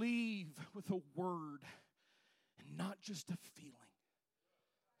to leave with a word and not just a feeling.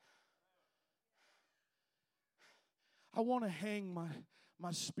 I want to hang my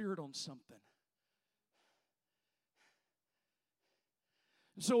spirit on something.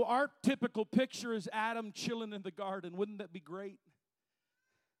 So our typical picture is Adam chilling in the garden. Wouldn't that be great?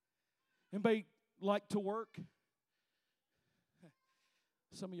 Anybody like to work?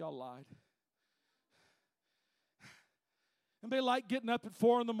 Some of y'all lied. Anybody like getting up at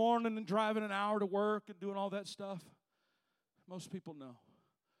 4 in the morning and driving an hour to work and doing all that stuff? Most people know.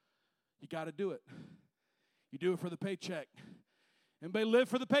 You got to do it. You do it for the paycheck. Anybody live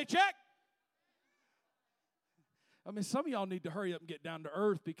for the paycheck? I mean, some of y'all need to hurry up and get down to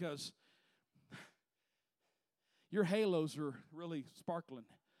earth because your halos are really sparkling.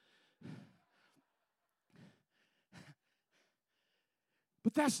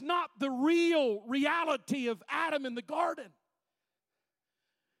 But that's not the real reality of Adam in the garden.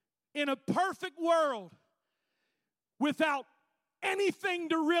 In a perfect world, without anything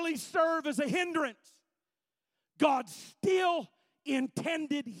to really serve as a hindrance, God still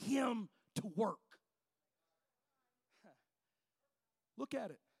intended him to work. Look at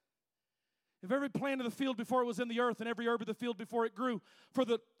it. If every plant of the field before it was in the earth and every herb of the field before it grew, for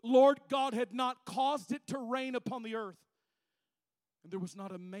the Lord God had not caused it to rain upon the earth, and there was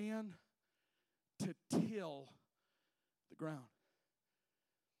not a man to till the ground.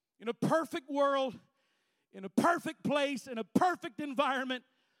 In a perfect world, in a perfect place, in a perfect environment,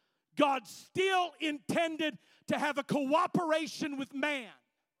 God still intended to have a cooperation with man.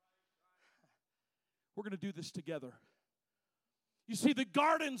 We're going to do this together. You see, the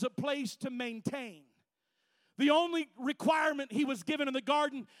garden's a place to maintain. The only requirement he was given in the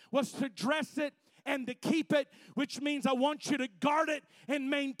garden was to dress it and to keep it, which means I want you to guard it and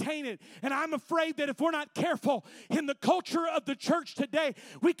maintain it. And I'm afraid that if we're not careful in the culture of the church today,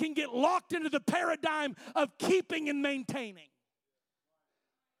 we can get locked into the paradigm of keeping and maintaining.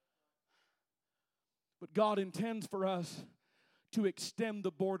 But God intends for us to extend the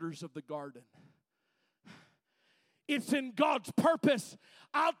borders of the garden. It's in God's purpose.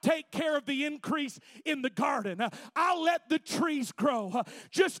 I'll take care of the increase in the garden. I'll let the trees grow.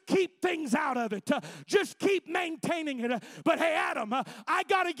 Just keep things out of it. Just keep maintaining it. But hey, Adam, I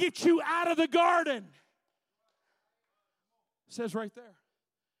got to get you out of the garden. It says right there.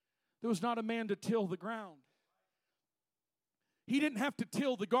 There was not a man to till the ground. He didn't have to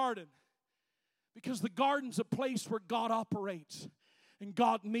till the garden because the garden's a place where God operates and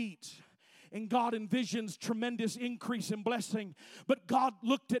God meets. And God envisions tremendous increase and blessing. But God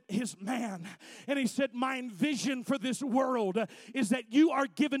looked at his man and he said, my vision for this world is that you are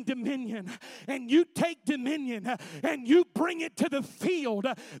given dominion. And you take dominion and you bring it to the field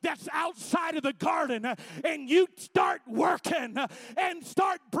that's outside of the garden. And you start working and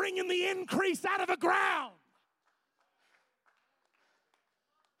start bringing the increase out of the ground.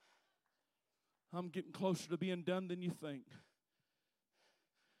 I'm getting closer to being done than you think.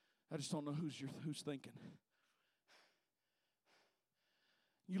 I just don't know who's thinking.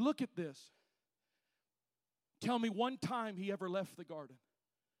 You look at this. Tell me one time he ever left the garden.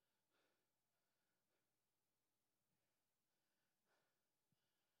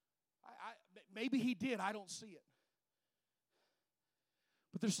 Maybe he did. I don't see it.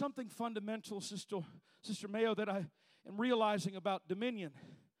 But there's something fundamental, Sister Mayo, that I am realizing about dominion.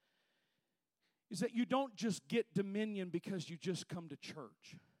 Is that you don't just get dominion because you just come to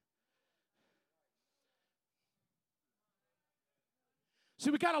church. See,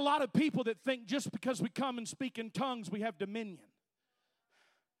 we got a lot of people that think just because we come and speak in tongues, we have dominion.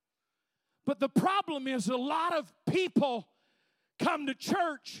 But the problem is a lot of people come to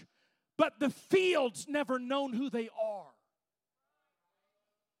church, but the field's never known who they are.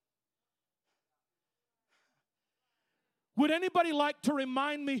 Would anybody like to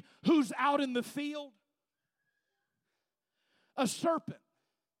remind me who's out in the field? A serpent.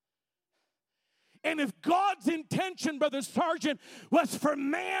 And if God's intention, Brother Sergeant, was for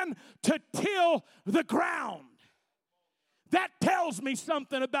man to till the ground, That tells me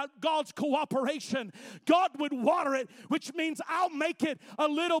something about God's cooperation. God would water it, which means I'll make it a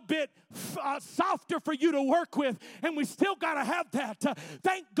little bit softer for you to work with. And we still got to have that.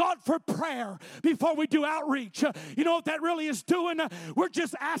 Thank God for prayer before we do outreach. You know what that really is doing? We're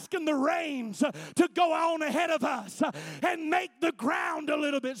just asking the rains to go on ahead of us and make the ground a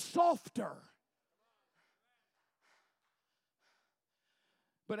little bit softer.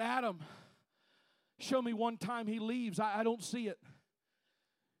 But Adam, show me one time he leaves. I don't see it.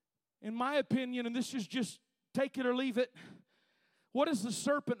 In my opinion, and this is just take it or leave it, what does the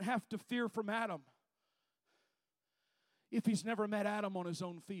serpent have to fear from Adam if he's never met Adam on his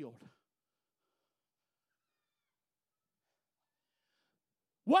own field?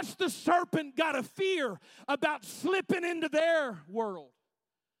 What's the serpent got to fear about slipping into their world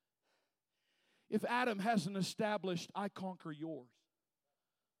if Adam hasn't established, I conquer yours?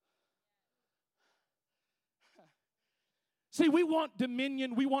 See, we want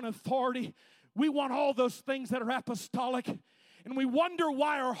dominion, we want authority, we want all those things that are apostolic, and we wonder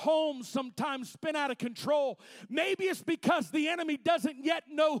why our homes sometimes spin out of control. Maybe it's because the enemy doesn't yet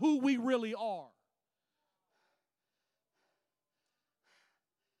know who we really are.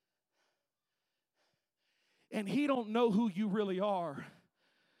 And he don't know who you really are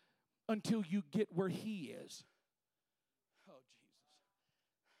until you get where he is. Oh, Jesus.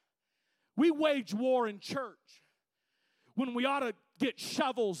 We wage war in church when we ought to get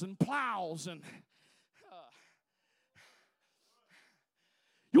shovels and plows and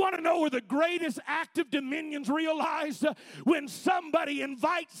you want to know where the greatest act of dominion's realized? When somebody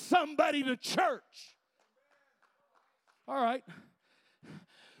invites somebody to church. All right.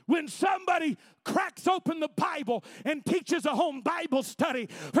 When somebody cracks open the Bible and teaches a home Bible study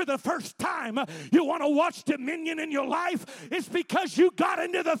for the first time, you want to watch dominion in your life? It's because you got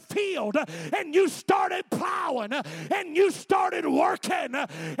into the field and you started plowing and you started working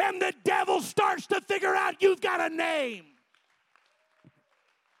and the devil starts to figure out you've got a name.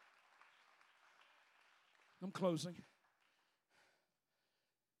 I'm closing.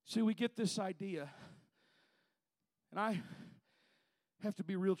 See, we get this idea, and I have to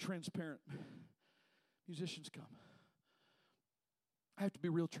be real transparent. Musicians come. I have to be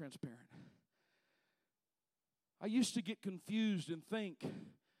real transparent. I used to get confused and think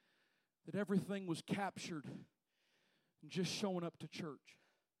that everything was captured in just showing up to church.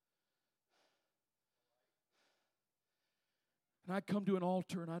 And I'd come to an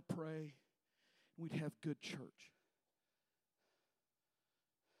altar and I'd pray, and we'd have good church.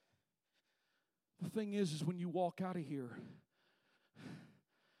 The thing is when you walk out of here,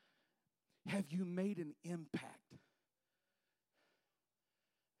 have you made an impact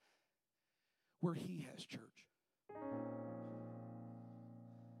where he has church?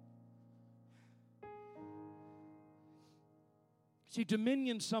 See,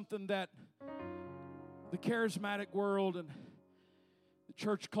 dominion's something that the charismatic world and the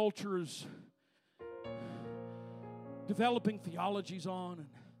church culture is developing theologies on. And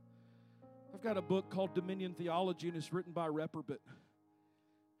I've got a book called Dominion Theology, and it's written by a reprobate.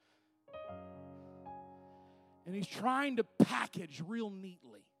 And he's trying to package real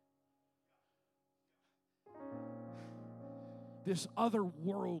neatly this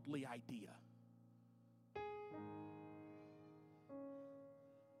otherworldly idea.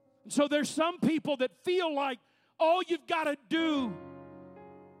 And so there's some people that feel like all you've got to do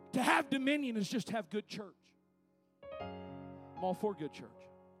to have dominion is just have good church. I'm all for good church.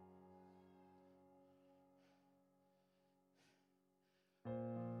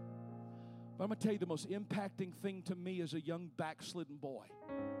 But I'm going to tell you the most impacting thing to me as a young backslidden boy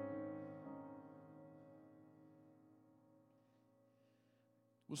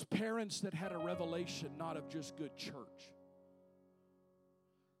was parents that had a revelation not of just good church.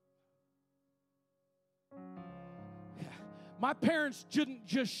 Yeah. My parents didn't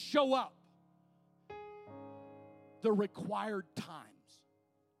just show up the required times.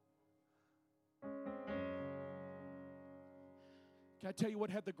 Can I tell you what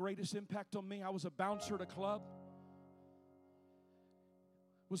had the greatest impact on me? I was a bouncer at a club.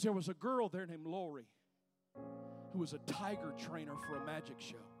 There was a girl there named Lori who was a tiger trainer for a magic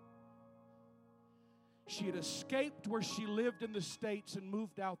show. She had escaped where she lived in the States and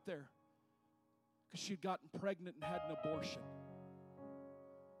moved out there because she had gotten pregnant and had an abortion.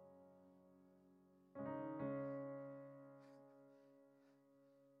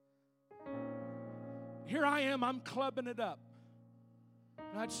 Here I am, I'm clubbing it up.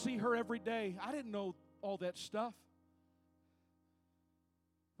 And I'd see her every day. I didn't know all that stuff.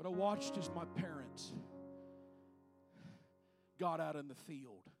 But I watched as my parents got out in the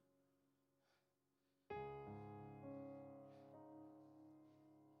field.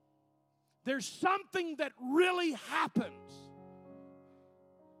 there's something that really happens.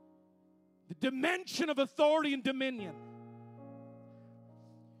 The dimension of authority and dominion.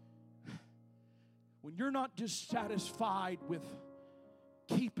 When you're not just satisfied with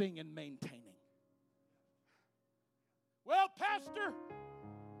keeping and maintaining. Well, Pastor,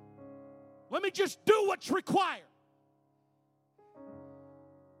 let me just do what's required.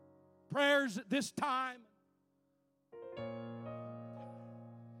 Prayers at this time.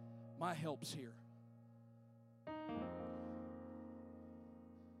 My help's here.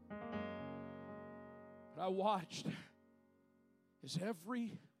 But I watched as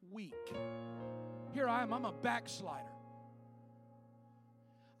every week, here I am, I'm a backslider.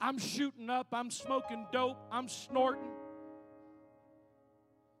 I'm shooting up, I'm smoking dope, I'm snorting.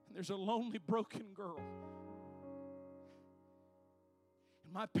 And there's a lonely, broken girl.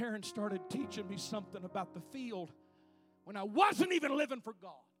 And my parents started teaching me something about the field when I wasn't even living for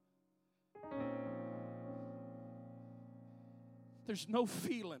God. There's no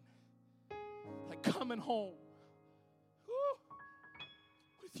feeling like coming home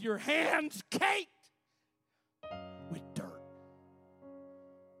with your hands caked with dirt.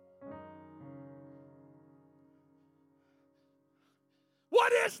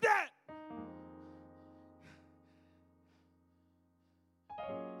 What is that?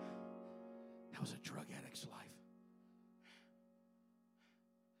 That was a drug addict's life.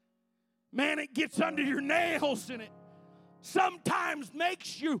 Man, it gets under your nails and it sometimes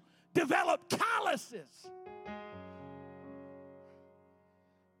makes you develop calluses.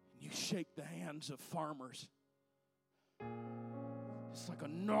 You shake the hands of farmers. It's like a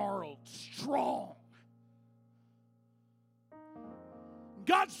gnarled, strong.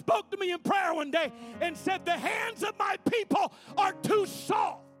 God spoke to me in prayer one day and said, the hands of my people are too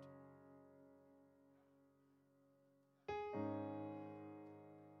soft.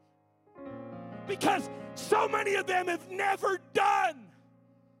 Because so many of them have never done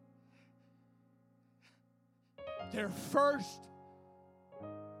their first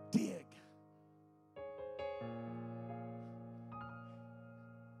dig.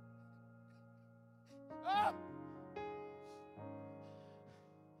 I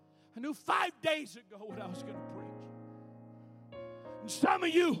knew 5 days ago what I was going to preach. And some of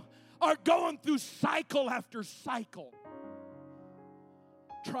you are going through cycle after cycle,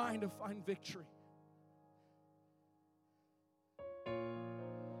 trying to find victory.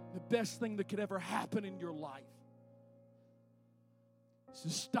 The best thing that could ever happen in your life is to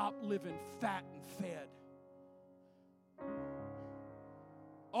stop living fat and fed.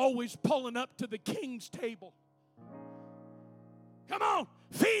 Always pulling up to the king's table. Come on,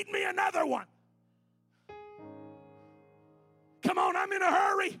 feed me another one. Come on, I'm in a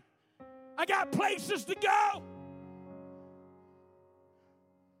hurry. I got places to go.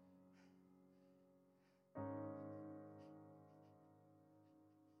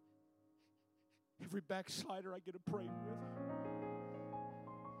 Every backslider I get to pray with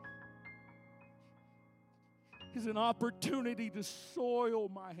is an opportunity to soil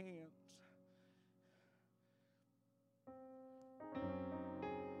my hands.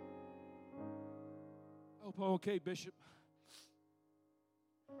 Oh, okay, Bishop.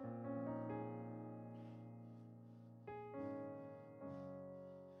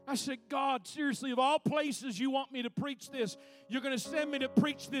 I said, God, seriously, of all places you want me to preach this, you're going to send me to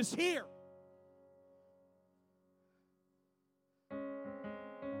preach this here.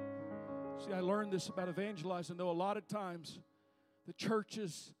 See, I learned this about evangelizing, though a lot of times the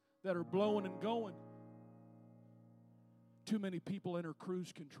churches that are blowing and going, too many people enter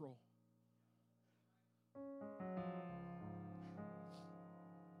cruise control.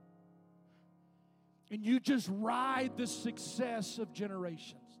 And you just ride the success of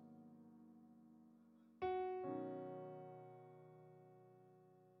generations.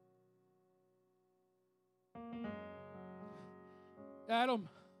 Adam,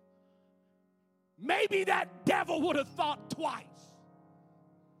 maybe that devil would have thought twice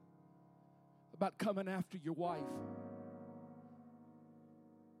about coming after your wife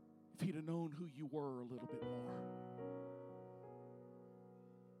if he'd have known who you were a little bit more.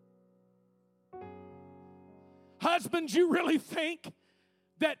 Husbands, you really think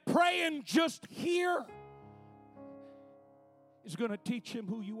that praying just here is going to teach him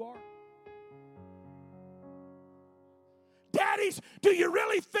who you are? Daddies, do you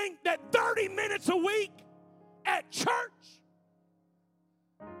really think that 30 minutes a week at church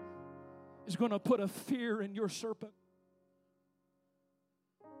is going to put a fear in your serpent?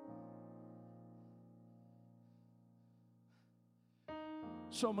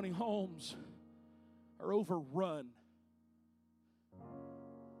 So many homes are overrun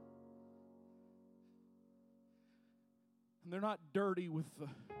And they're not dirty with the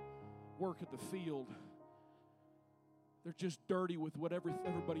work at the field. They're just dirty with whatever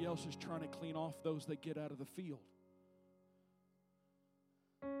everybody else is trying to clean off those they get out of the field.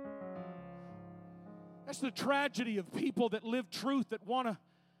 That's the tragedy of people that live truth that want to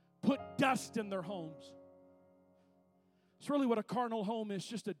put dust in their homes. It's really what a carnal home is,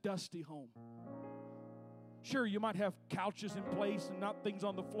 just a dusty home. Sure, you might have couches in place and not things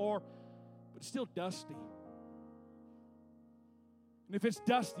on the floor, but it's still dusty. And if it's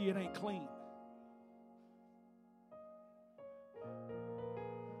dusty, it ain't clean.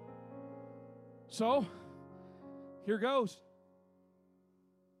 So, here goes.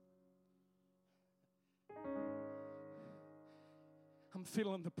 I'm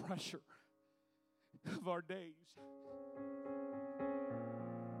feeling the pressure of our days.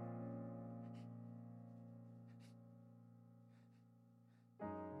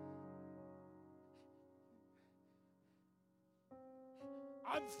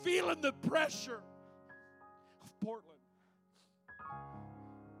 I'm feeling the pressure of Portland.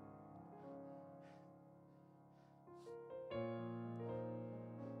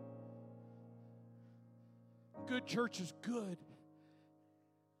 Good church is good.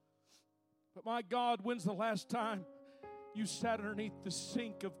 But my God, when's the last time you sat underneath the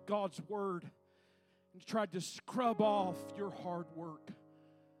sink of God's Word and tried to scrub off your hard work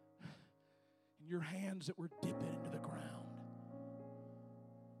and your hands that were dipping into the ground?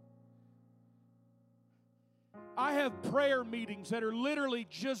 I have prayer meetings that are literally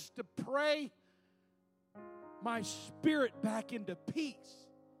just to pray my spirit back into peace.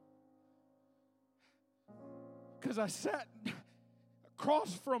 Because I sat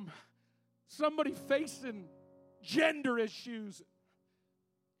across from somebody facing gender issues,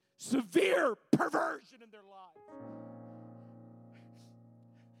 severe perversion in their lives.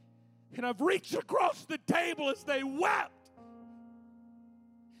 And I've reached across the table as they wept,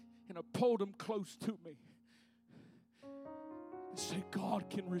 and I pulled them close to me and said, God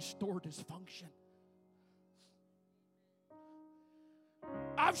can restore dysfunction.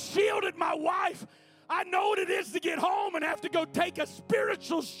 I've shielded my wife. I know what it is to get home and have to go take a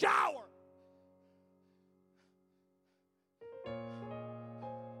spiritual shower.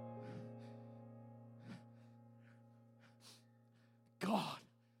 God,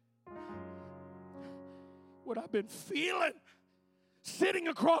 what I've been feeling sitting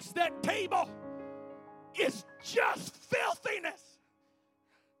across that table is just filthiness.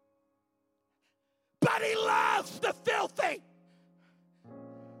 But He loves the filthy.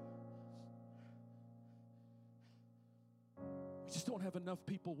 We just don't have enough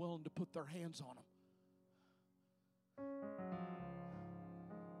people willing to put their hands on them.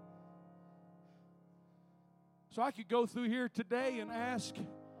 So I could go through here today and ask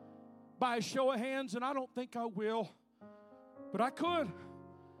by a show of hands, and I don't think I will, but I could.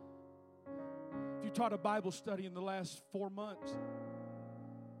 If you taught a Bible study in the last 4 months,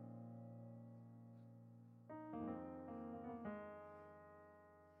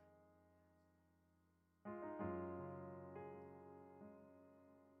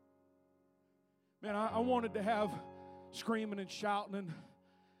 man, I wanted to have screaming and shouting, and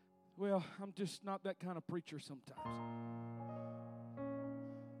well, I'm just not that kind of preacher sometimes.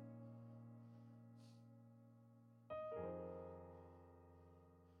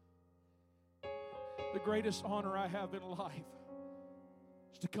 The greatest honor I have in life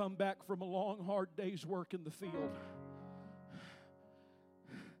is to come back from a long, hard day's work in the field.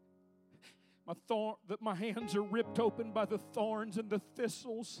 My hands are ripped open by the thorns and the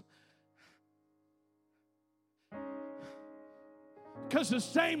thistles. Because the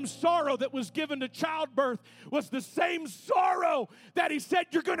same sorrow that was given to childbirth was the same sorrow that He said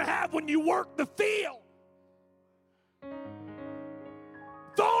you're going to have when you work the field.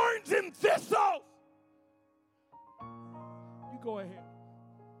 Thorns and thistles. You go ahead.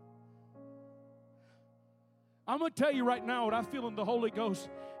 I'm going to tell you right now what I feel in the Holy Ghost.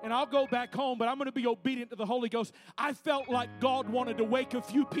 And I'll go back home, but I'm going to be obedient to the Holy Ghost. I felt like God wanted to wake a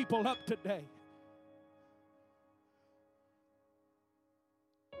few people up today.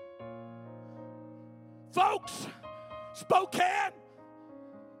 Folks, Spokane,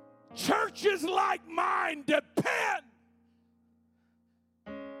 churches like mine depend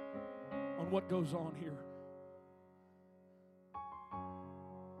on what goes on here.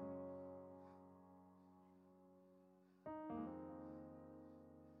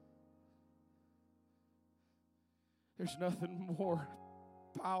 There's nothing more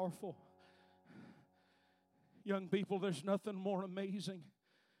powerful. Young people, there's nothing more amazing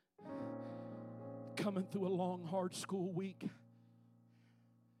coming through a long, hard school week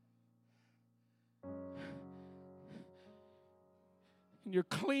and you're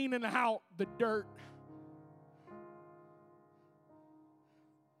cleaning out the dirt.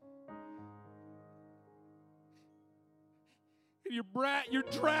 And you're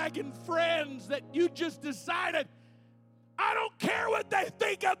dragging friends that you just decided, I don't care what they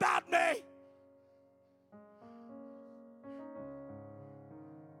think about me.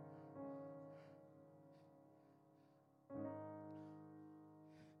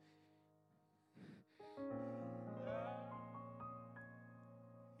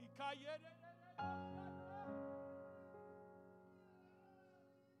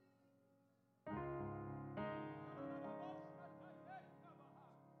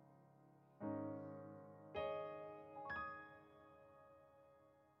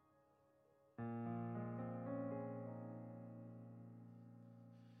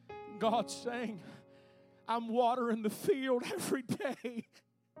 God's saying, I'm watering the field every day.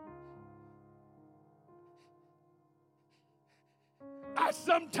 I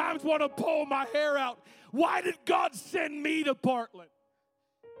sometimes want to pull my hair out. Why did God send me to Portland?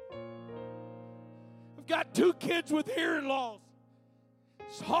 I've got 2 kids with hearing loss.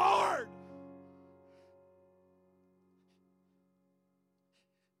 It's hard.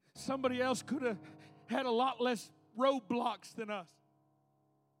 Somebody else could have had a lot less roadblocks than us.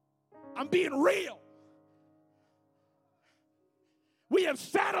 I'm being real. We have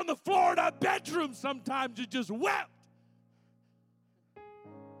sat on the floor in our bedroom sometimes and just wept.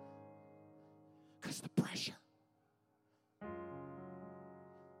 Because the pressure.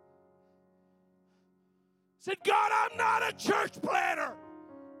 Said, God, I'm not a church planner.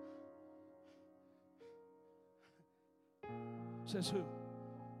 Says who?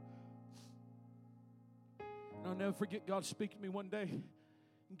 And I'll never forget God speaking to me one day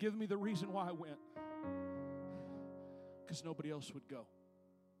and giving me the reason why I went. Because nobody else would go.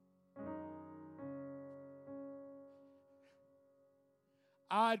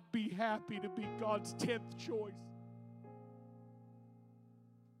 I'd be happy to be God's 10th choice.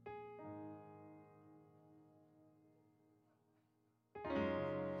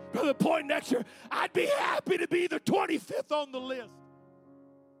 Brother Poindexter, I'd be happy to be the 25th on the list.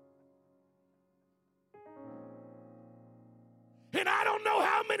 And I don't know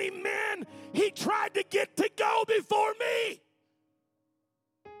how many men he tried to get to go before me.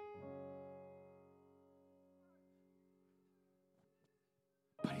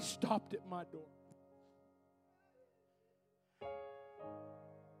 But he stopped at my door.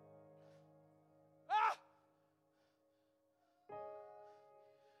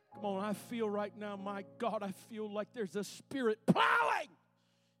 Come on, I feel right now, my God, I feel like there's a spirit plowing.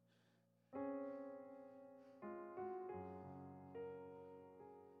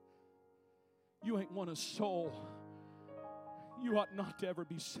 You ain't won a soul. You ought not to ever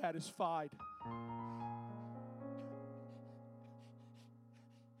be satisfied.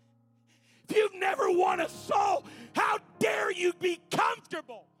 If you've never won a soul, how dare you be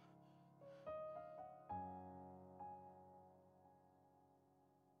comfortable?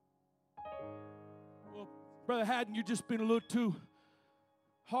 Well, Brother Haddon, you've just been a little too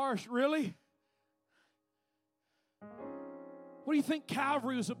harsh. Really? What do you think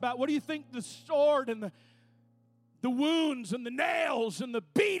Calvary was about? What do you think the sword and the wounds and the nails and the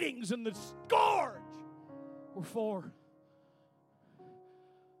beatings and the scourge were for?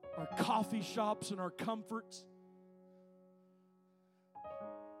 Our coffee shops and our comforts.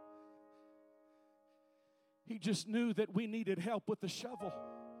 He just knew that we needed help with the shovel.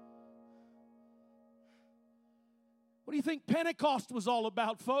 What do you think Pentecost was all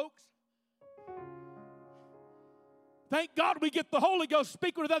about, folks? Thank God we get the Holy Ghost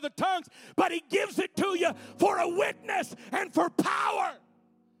speaking with other tongues, but He gives it to you for a witness and for power.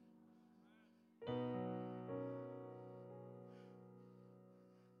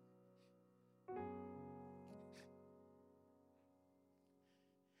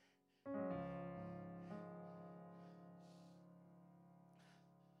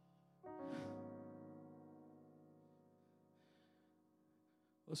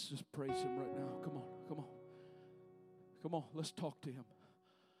 Let's just praise Him right now. Come on, come on. Come on, let's talk to Him.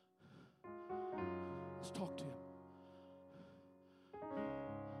 Let's talk to Him.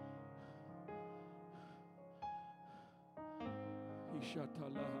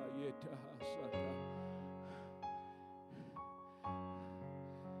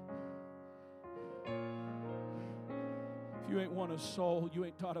 If you ain't won a soul, you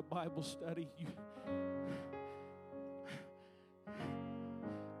ain't taught a Bible study,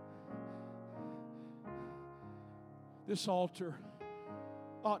 this altar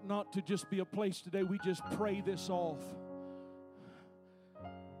ought not to just be a place today we just pray this off.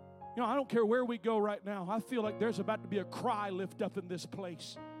 You know, I don't care where we go right now. I feel like there's about to be a cry lift up in this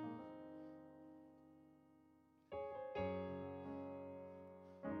place.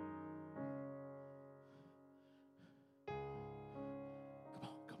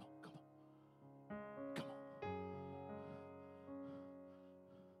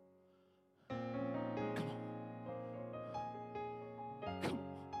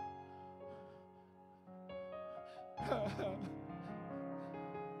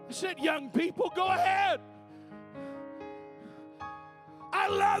 I said, young people, go ahead. I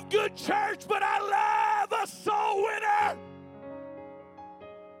love good church, but I love a soul winner.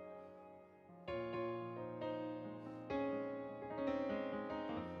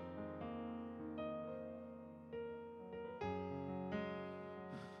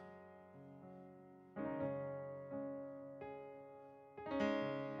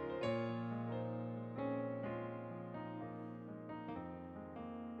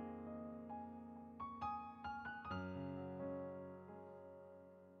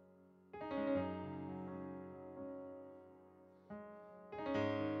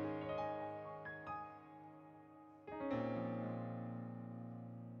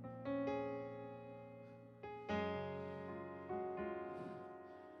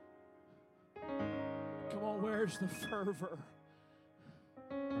 Come on, where's the fervor?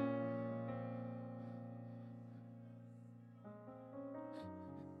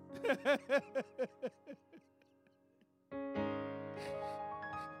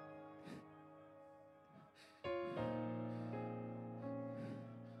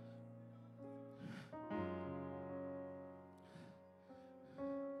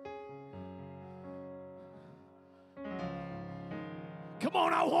 Come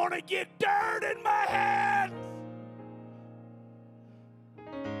on, I want to get dirt in my hands.